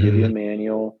 We're going to give you a Mm-hmm.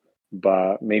 manual,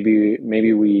 but maybe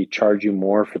we charge you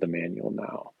more for the manual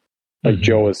now. Like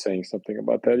Joe Mm-hmm. was saying something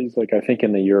about that. He's like, I think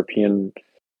in the European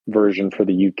version for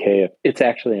the UK, it's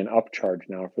actually an upcharge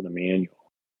now for the manual,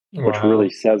 which really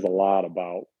Wow. says a lot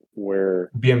about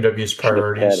where BMW's ship's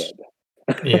priorities. headed.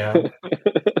 Yeah.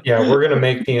 Yeah, we're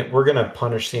gonna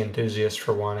punish the enthusiast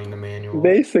for wanting the manual.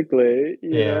 Basically,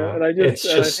 Yeah. and It's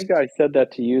I think just I said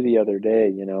that to you the other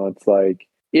day, it's like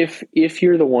if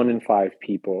you're the one in five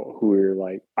people who are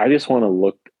like, I just want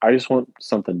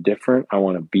something different, I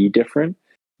want to be different.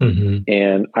 mhm.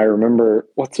 And I remember,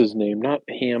 what's his name? Not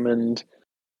Hammond,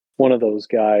 one of those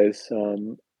guys,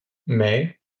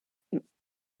 May.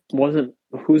 wasn't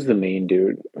who's the main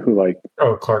dude who like,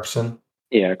 Oh, Clarkson.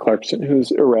 yeah, Clarkson,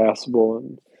 who's irascible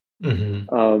and Hmm.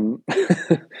 um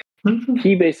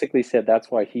he basically said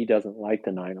that's why he doesn't like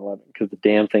the 911 because the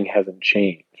damn thing hasn't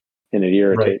changed and it Right.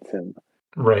 irritates him.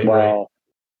 Right. Well,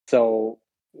 so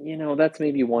that's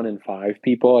maybe one in five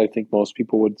people. I think most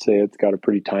people would say it's got a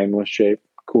pretty timeless shape,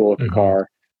 cool looking Hmm. car.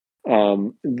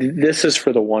 This is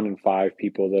for the one in five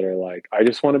people that are like, I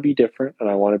just want to be different and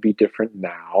I want to be different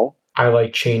now. I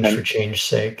like change for And change's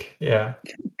sake. Yeah.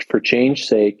 for change's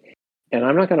sake, and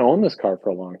I'm not going to own this car for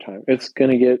a long time. It's going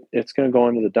to go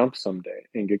into the dump someday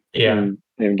and Yeah.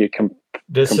 get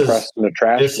This compressed is in a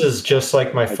trash this can is just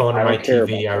like my phone and I my don't care about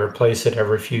TV. I that. replace it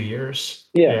every few years.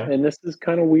 Yeah, Yeah. and this is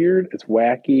kind of weird. It's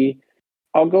wacky.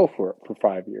 I'll go for it for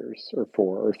 5 years or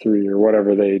 4 or 3 or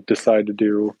whatever they decide to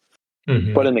do. But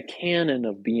Hmm. in the canon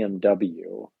of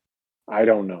BMW, I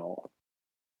don't know.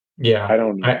 I Yeah.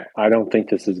 don't know. I don't think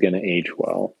this is going to age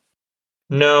well.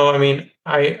 No, I mean,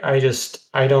 I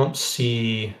don't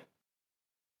see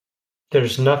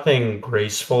there's nothing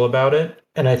graceful about it.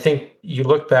 And I think you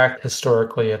look back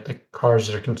historically at the cars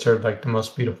that are considered like the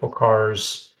most beautiful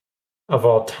cars of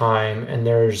all time, and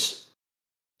there's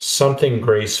something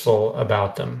graceful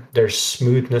about them. There's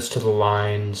smoothness to the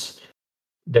lines.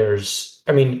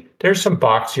 I mean, there's some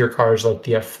boxier cars like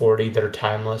the F40 that are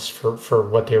timeless for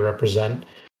what they represent.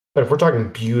 But if we're talking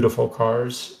beautiful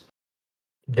cars,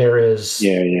 there is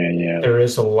Yeah, yeah, yeah. there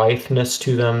is a litheness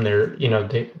to them.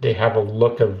 They have a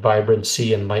look of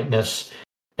vibrancy and lightness.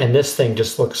 And this thing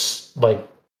just looks like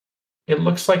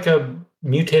a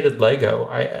mutated Lego.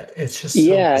 It's just so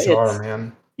Yeah, bizarre,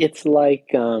 man. it's like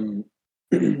I'm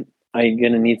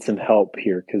gonna need some help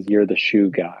here because you're the shoe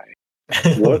guy.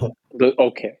 What the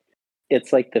okay.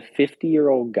 It's like the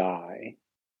 50-year-old guy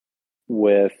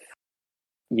with,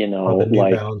 Oh, the New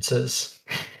like Balances.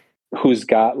 who's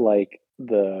got like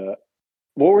what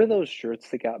were those shirts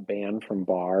that got banned from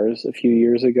bars a few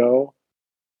years ago?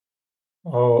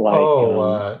 Oh, Like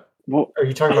oh, well, are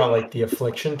you talking about like the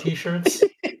Affliction t-shirts?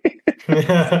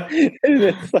 and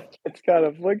it's like it's got a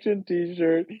Affliction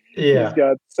t-shirt. He's Yeah.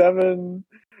 got 7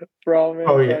 for all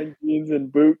Oh, yeah. mankind jeans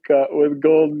and boot cut with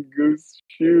golden goose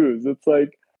shoes. It's like,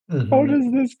 how Hmm.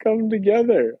 does this come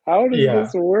together? How does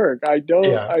this Yeah. work?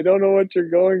 Yeah. I don't know what you're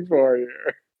going for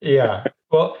here. Yeah.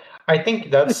 Well, I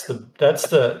think that's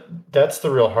the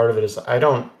real heart of it is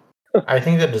I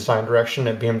think the design direction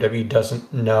at BMW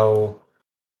doesn't know.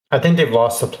 I think they've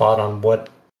lost the plot on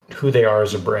who they are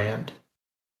as a brand,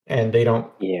 and they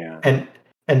don't Yeah. and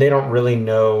and they don't really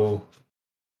know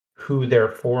who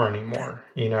they're for anymore.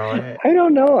 I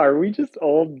don't know. Are we just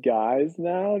old guys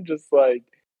now? Just like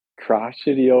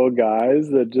crotchety old guys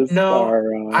that just No, are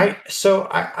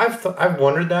I've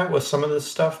wondered that with some of this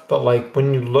stuff, but like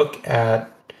when you look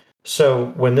at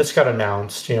when this got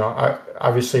announced,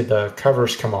 obviously the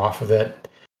covers come off of it,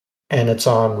 and it's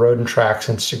on Road and Track's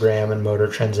Instagram and Motor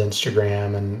Trend's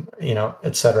Instagram, and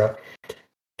etc.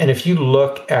 And if you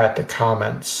look at the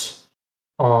comments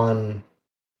on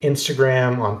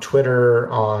Instagram, on Twitter,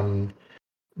 on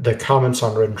the comments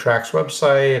on Road and Track's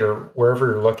website or wherever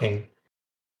you're looking,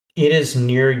 it is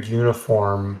near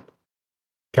uniform.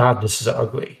 God, this is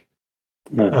ugly.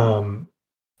 Um,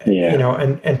 yeah.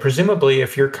 and presumably,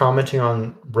 if you're commenting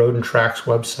on Road and Track's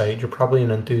website, you're probably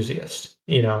an enthusiast.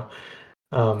 So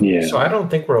Yeah. I don't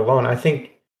think we're alone. I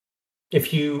think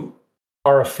if you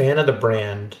are a fan of the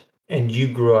brand and you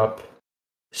grew up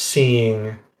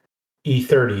seeing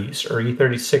E30s or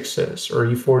E36s or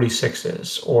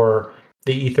E46s or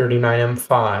the E39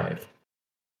 M5,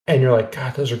 and you're like,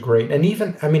 God, those are great. And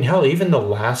even, I mean, hell, even the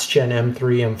last gen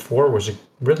M3, M4 was a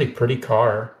really pretty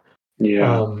car.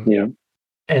 Yeah. Yeah.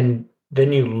 And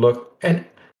then you look, and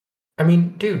I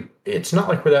mean, dude, it's not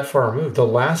like we're that far removed. The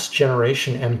last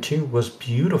generation M2 was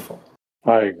beautiful.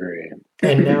 I agree.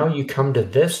 And now you come to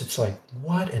this, it's like,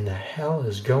 what in the hell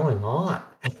is going on?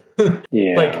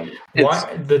 Yeah. Like,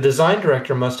 why the design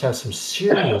director must have some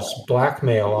serious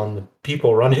blackmail on the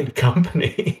people running the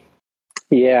company.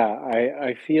 Yeah,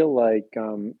 I feel like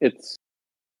it's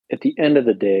at the end of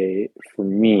the day, for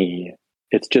me,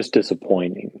 it's just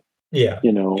disappointing. Yeah,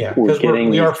 You know, yeah, we're because getting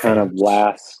we these are kind of fans.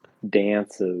 last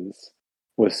dances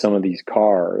with some of these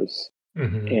cars,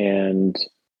 Hmm. and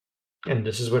And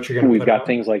this is what you're going to we've put got out.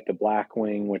 things like the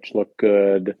Blackwing, which look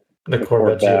good, The the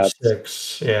Corvette Corvettes,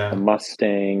 Z06, the yeah.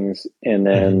 Mustangs, and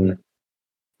Hmm. then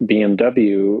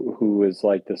BMW, who is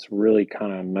like this really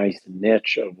kind of nice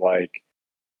niche of like,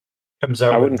 Comes I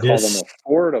out with wouldn't call them this,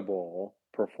 affordable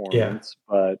yeah. performance,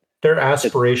 but They're it's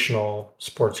aspirational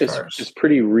sports it's cars.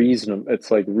 pretty reasonable. It's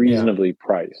like Yeah. reasonably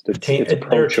priced. It's They're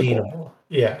approachable, attainable.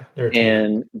 Yeah, they're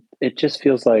attainable. and it just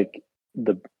feels like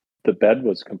the the bed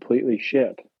was completely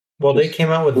shit. Well, they Just came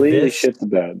out with completely shit the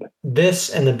bed. this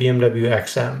and the BMW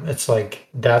XM. It's like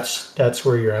that's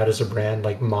where you're at as a brand,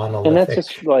 like And that's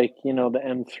just monolithic, like, the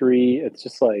M3, it's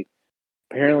just like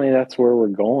apparently that's where we're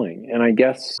going. And I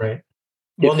guess right?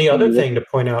 Well, and if the other you look thing to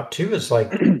point out too is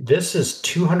like this is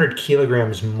 200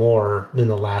 kilograms more than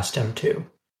the last M2.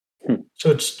 So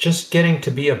it's just getting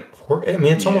to be I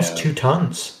mean, it's almost yeah. 2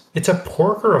 tons. It's a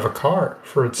porker of a car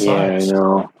for its Yeah, I size.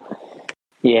 know.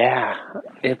 Yeah,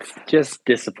 it's just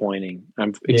disappointing.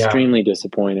 I'm Yeah, extremely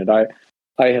disappointed. I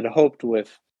had hoped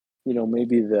with,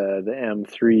 maybe the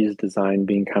M3's design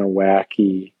being kind of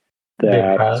wacky they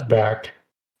that dial it back.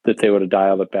 they would have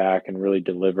dialed it back and really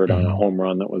delivered on a Hmm. home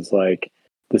run that was like,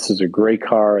 this is a great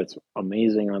car. It's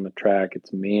amazing on the track.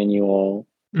 It's manual.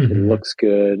 It Hmm. looks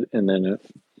good. And then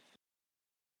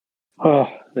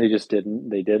they just didn't.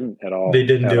 They didn't at They all.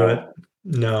 didn't At do it. all.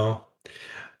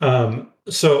 No.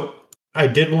 So I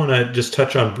did want to just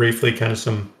touch on briefly kind of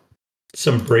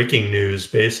some breaking news,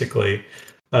 basically.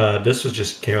 This was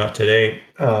just came out today.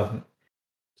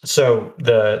 So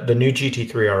the new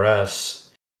GT3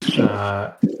 RS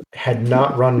uh, had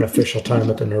not run an official time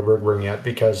at the Nürburgring yet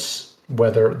because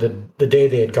weather the day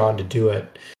they had gone to do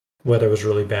it, weather was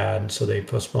really bad, and so they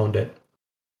postponed it.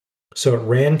 So it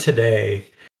ran today,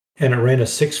 and it ran a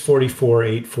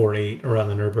 6:44.848 around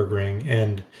the Nürburgring.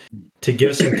 And to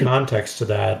give some context to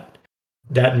that,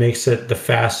 that makes it the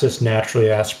fastest naturally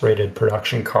aspirated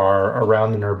production car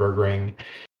around the Nürburgring.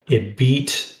 It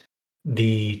beat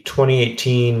the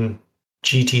 2018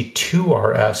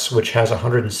 GT2RS, which has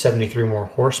 173 more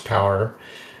horsepower,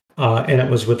 and it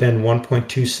was within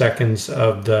 1.2 seconds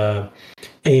of the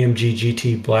AMG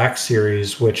GT Black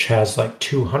Series, which has like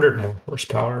 200 more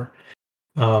horsepower.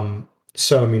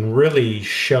 So, I mean, really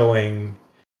showing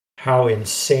how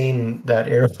insane that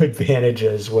aero advantage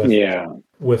is Yeah.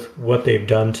 with what they've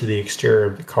done to the exterior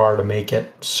of the car to make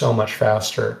it so much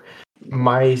faster.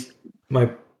 My my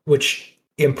which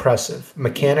impressive.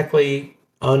 Mechanically Yep.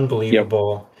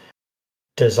 unbelievable.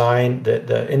 Design,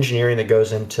 the engineering that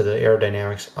goes into the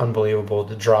aerodynamics, unbelievable.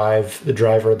 The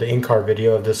driver, the in-car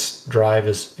video of this drive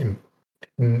is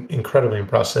incredibly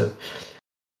impressive.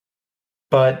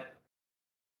 But,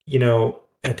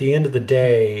 at the end of the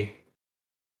day,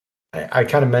 I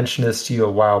kind of mentioned this to you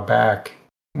a while back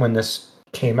when this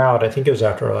came out. I think it was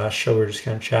after our last show. We were just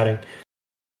kind of chatting.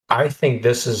 I think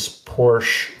this is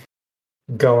Porsche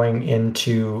going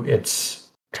into its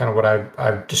kind of what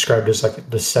I've described as like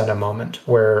the Senna moment,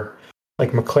 where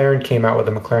like McLaren came out with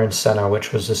the McLaren Senna,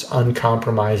 which was this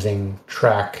uncompromising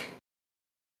track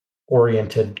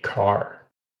oriented car.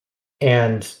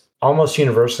 And almost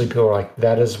universally, people are like,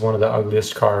 that is one of the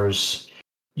ugliest cars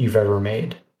you've ever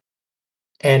made.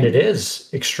 And it is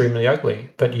extremely ugly.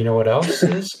 But you know what else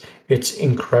is? It's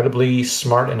incredibly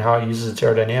smart in how it uses its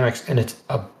aerodynamics, and it's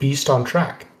a beast on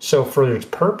track. So for its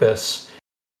purpose,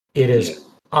 it Yeah. is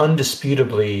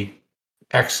undisputably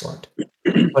excellent,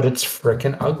 but it's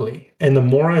freaking ugly. And the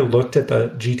more I looked at the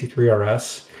GT3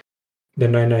 RS, the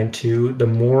 992, the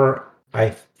more I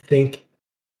think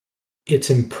it's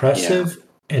Yeah. impressive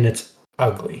and it's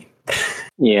ugly.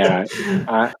 Yeah.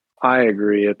 I I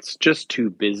agree. It's just too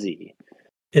busy.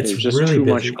 It's There's just really too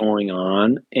much busy. going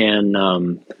on. And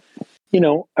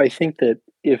I think that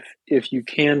if you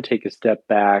can take a step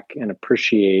back and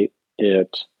appreciate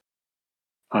it,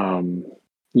 um,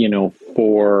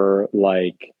 for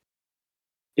like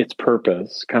its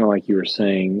purpose, kind of like you were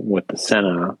saying with the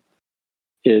Senna,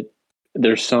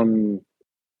 there's some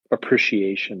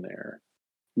appreciation there.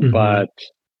 Hmm. But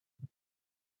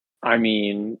I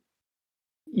mean,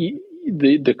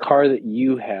 the car that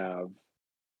you have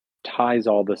ties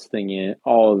all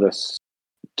of this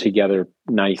together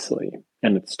nicely,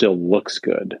 and it still looks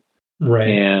good. Right.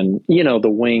 And the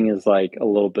wing is like a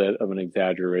little bit of an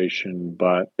exaggeration,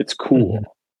 but it's Mhm. cool.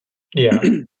 Yeah.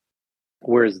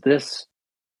 Whereas this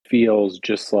feels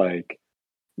just like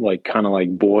kind of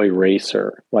like boy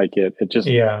racer. Like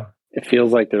Yeah. it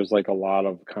feels like there's like a lot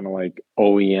of kind of like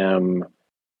OEM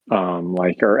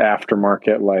like or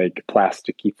aftermarket like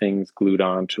plasticky things glued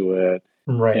onto it.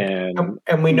 Right. And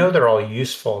And we know they're all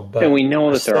useful, we but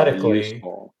know that they're all aesthetically,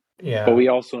 useful. But yeah. we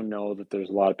also know that there's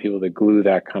a lot of people that glue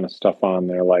that kind of stuff on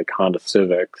there, like Honda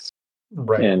Civics,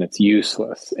 Right. and it's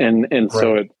useless. And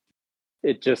so Right.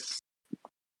 it just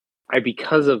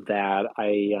because of that,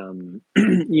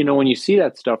 when you see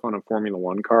that stuff on a Formula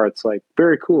One car, it's like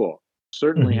very cool.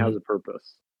 Certainly has Mhm. a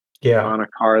purpose. But Yeah. on a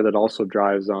car that also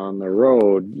drives on the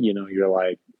road, you're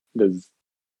like, does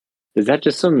is that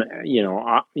just some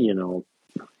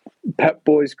Pep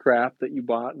Boys crap that you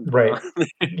bought and put on? Right.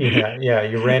 Yeah. Yeah.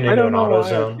 You ran I into don't an know why I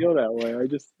AutoZone. feel that way. I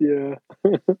just yeah.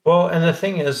 Well, and the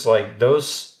thing is, like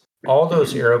all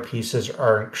those aero pieces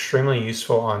are extremely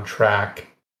useful on track,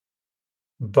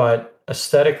 but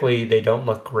aesthetically they don't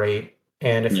look great.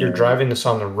 And if you're Yeah. driving this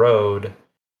on the road,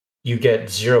 you get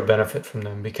zero benefit from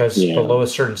them because Yeah. below a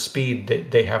certain speed, they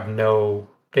don't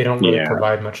really Yeah.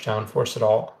 provide much downforce at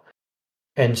all.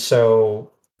 And so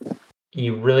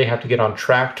you really have to get on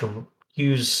track to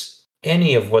use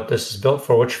any of what this is built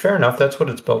for, which fair enough, that's what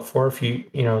it's built for. If the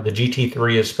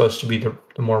GT3 is supposed to be the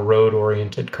more road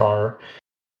oriented car,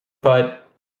 but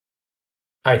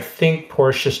I think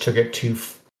Porsche just took it too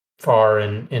far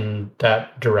in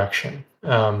that direction.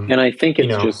 And I think You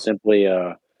it's know, just simply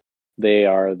they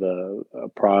are the a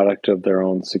product of their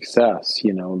own success.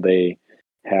 They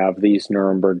have these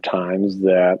Nuremberg times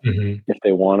that mhm, if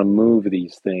they want to move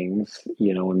these things,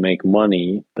 and make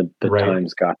money, the right,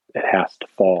 it has to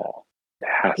fall. It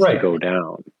has to right, go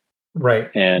down. right,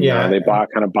 And yeah, they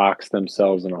kind of box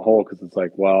themselves in a hole because it's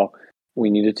like, well, we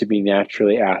need it to be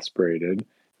naturally aspirated.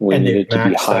 We and need they've it to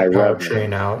be maxed high that revenue.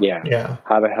 powertrain out. Yeah. Yeah,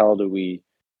 How the hell do we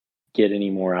get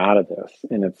any more out of this?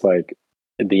 And it's like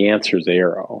the answer is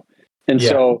aero. And yeah,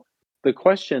 so the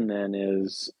question then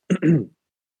is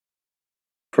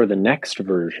for the next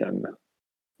version,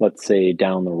 let's say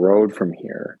down the road from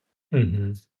here,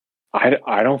 hmm.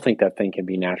 I don't think that thing can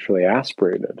be naturally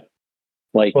aspirated.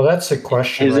 Like, Well, that's the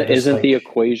question, right? It's isn't the like,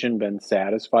 equation been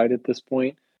satisfied at this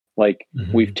point? Like,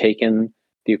 we've mhm, taken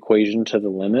the equation to the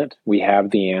limit. We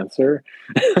have the answer.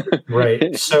 right.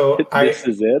 This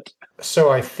is it. So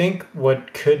I think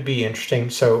what could be interesting.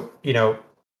 So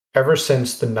ever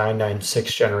since the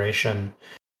 996 generation,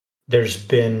 there's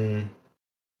been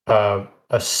a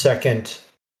second.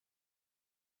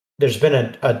 There's been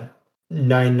a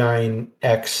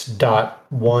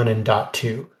 99X.1 and dot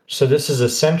 .2. So this is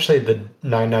essentially the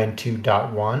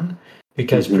 992.1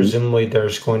 because Hmm. presumably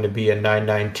there's going to be a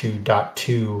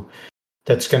 992.2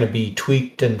 that's going to be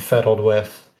tweaked and fiddled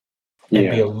with and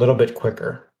be Yeah. a little bit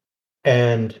quicker.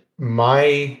 And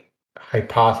my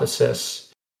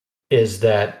hypothesis is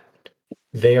that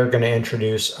they are going to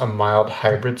introduce a mild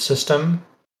hybrid system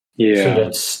so Yeah.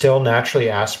 that's still naturally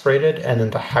aspirated, and then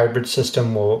the hybrid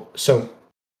system will. So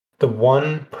the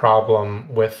one problem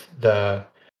with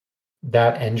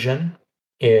that engine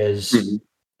is Hmm.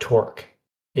 torque.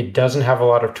 It doesn't have a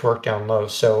lot of torque down low.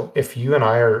 So if you and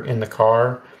I are in the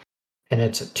car and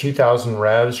it's at 2000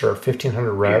 revs or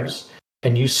 1500 Yeah. revs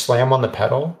and you slam on the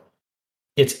pedal,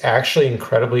 it's actually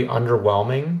incredibly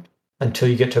underwhelming until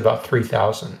you get to about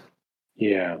 3000.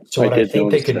 Yeah. So I did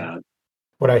notice that.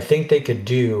 what I think they could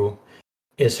do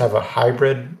is have a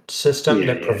hybrid system Yeah.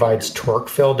 that Yeah. Yeah. provides torque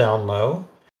fill down low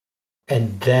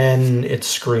and then it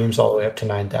screams all the way up to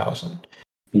 9,000.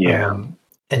 Yeah. Um,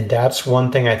 and that's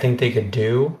one thing I think they could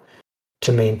do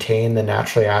to maintain the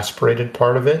naturally aspirated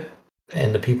part of it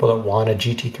and the people that want a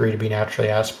GT3 to be naturally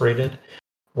aspirated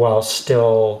while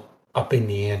still upping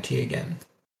the ante again.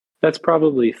 That's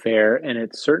probably fair. And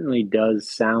it certainly does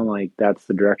sound like that's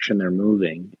the direction they're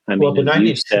moving. I Well, mean, the as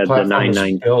you 982 said, the platform was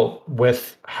 99. built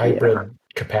with Yeah. hybrid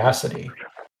capacity.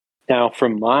 Now,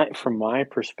 from my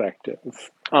perspective,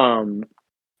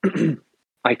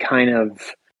 I kind of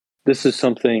this is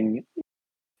something,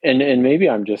 and maybe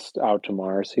I'm just out to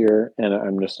Mars here, and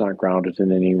I'm just not grounded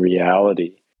in any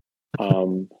reality.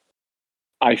 Um,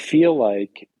 I feel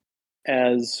like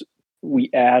as we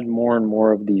add more and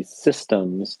more of these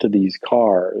systems to these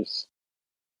cars,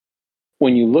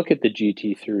 when you look at the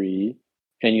GT3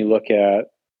 and you look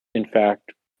at, in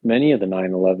fact, many of the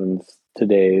 911s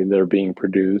today that are being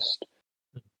produced,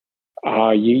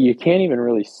 You can't even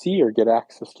really see or get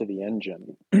access to the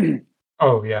engine.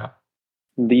 Oh yeah.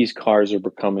 These cars are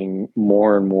becoming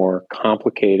more and more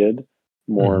complicated,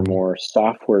 more and Mm-hmm. more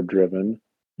software driven,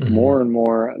 Mm-hmm. more and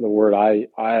more. The word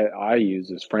I use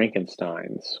is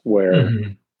Frankenstein's, where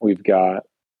Mm-hmm. we've got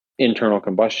internal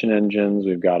combustion engines,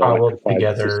 we've got Cobbled electrified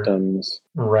together. systems,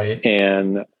 Right.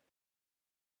 and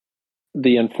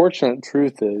the unfortunate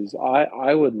truth is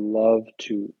I would love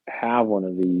to have one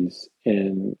of these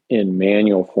in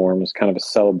manual form as kind of a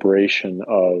celebration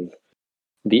of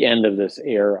the end of this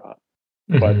era.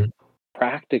 But Mm-hmm.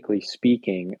 practically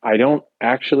speaking, I don't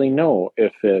actually know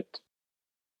if it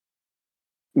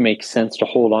makes sense to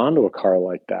hold on to a car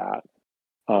like that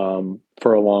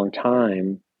for a long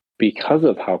time because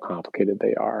of how complicated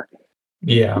they are.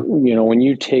 Yeah. When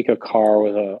you take a car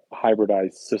with a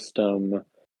hybridized system,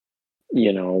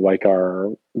 like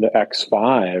the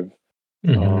X5,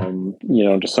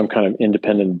 Mm-hmm. to some kind of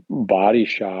independent body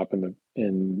shop in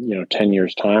 10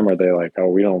 years time, are they like, oh,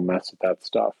 we don't mess with that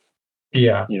stuff.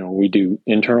 Yeah. We do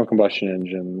internal combustion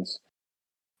engines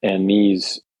and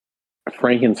these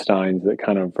Frankensteins that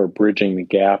kind of are bridging the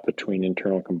gap between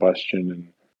internal combustion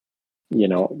and,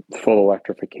 full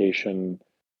electrification.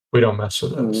 We don't mess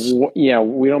with those. Yeah,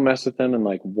 we don't mess with them. And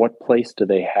like, what place do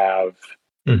they have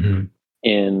Mm-hmm.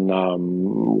 in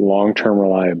long-term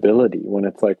reliability when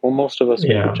it's like, well, most of us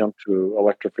make a Yeah. jump to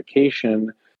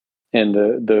electrification, and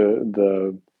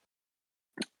the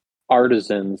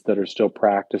artisans that are still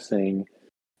practicing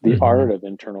the Mm-hmm. art of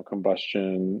internal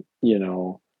combustion,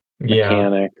 Yeah.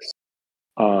 mechanics,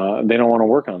 they don't want to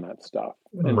work on that stuff.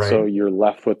 And so Right. you're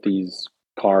left with these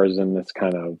cars in this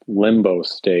kind of limbo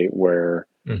state where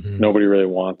Mm-hmm. nobody really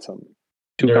wants them.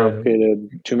 Too They're in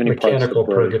complicated, too many parts to mechanical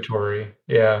break. purgatory.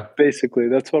 Yeah. Basically,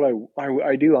 that's what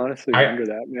I do honestly I wonder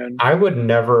that, man. I would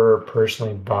never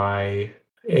personally buy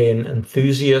an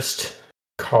enthusiast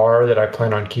car that I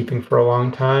plan on keeping for a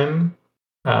long time.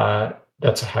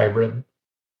 That's a hybrid.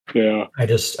 Yeah, I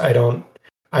don't,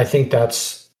 I think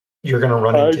you're going to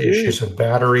run I into agree. issues with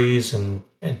batteries and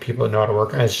people that know how to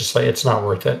work. And it's just like, it's not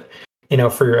worth it.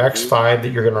 For your X5 that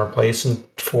you're going to replace in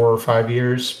 4 or 5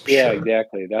 years, Yeah, sure.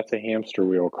 exactly. That's a hamster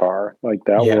wheel car. Like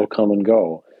that Yeah, will come and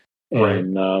go. right.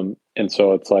 And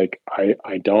so it's like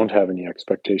I don't have any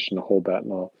expectation to hold that in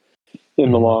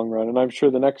the Mhm. long run. And I'm sure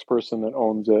the next person that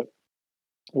owns it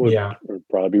Yeah. would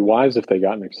probably be wise if they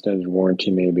got an extended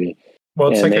warranty maybe.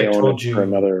 Well, it's And like I they own it told for you.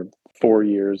 another 4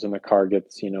 years and the car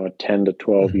gets, a 10 to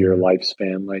 12 year Mhm.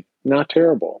 lifespan. Like not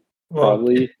terrible. Well,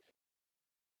 Probably.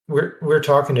 we're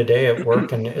talking today at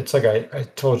work, and it's like I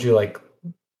told you, like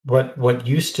what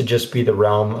used to just be the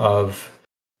realm of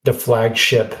the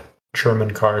flagship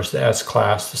German cars, the S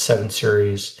class, the 7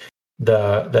 Series,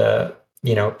 the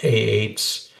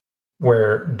A8s,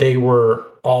 where they were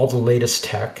all the latest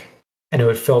tech, and it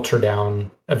would filter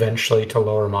down eventually to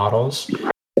lower models.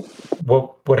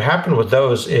 What happened with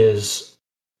those is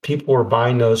people were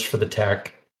buying those for the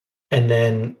tech, and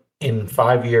then in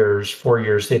 5 years, 4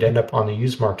 years, they'd end up on the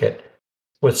used market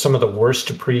with some of the worst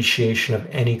depreciation of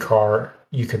any car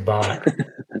you could buy.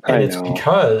 And I it's know.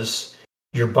 because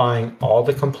you're buying all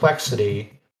the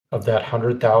complexity of that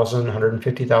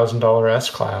 $150,000 S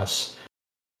class,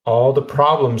 all the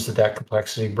problems that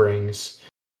complexity brings,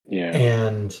 Yeah.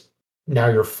 and now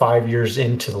you're 5 years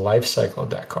into the life cycle of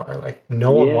that car. Like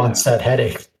no one Yeah. wants that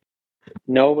headache.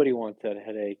 Nobody wants that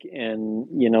headache. And,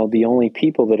 the only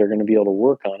people that are going to be able to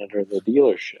work on it are the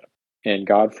dealership. And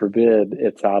God forbid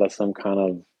it's out of some kind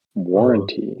of Oh,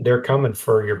 warranty. they're coming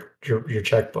for your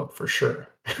checkbook for sure.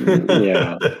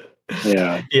 Yeah.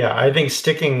 Yeah. Yeah, I think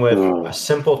sticking with a Oh,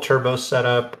 simple turbo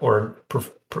setup, or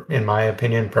in my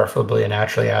opinion, preferably a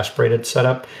naturally aspirated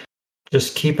setup,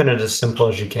 just keeping it as simple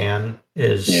as you can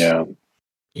is, yeah.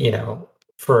 you know,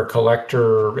 for a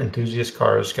collector enthusiast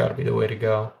car has got to be the way to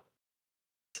go.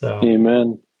 So,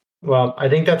 Amen. well, I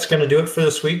think that's going to do it for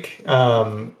this week.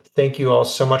 Thank you all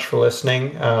so much for listening.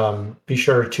 Be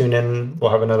sure to tune in.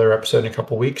 We'll have another episode in a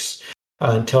couple weeks.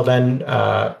 Until then,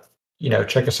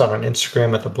 check us out on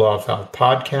Instagram at the Blowout Valve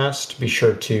Podcast. Be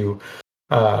sure to,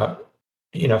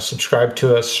 subscribe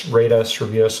to us, rate us,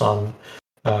 review us on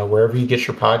wherever you get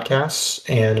your podcasts.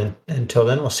 And until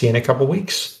then, we'll see you in a couple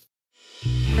weeks.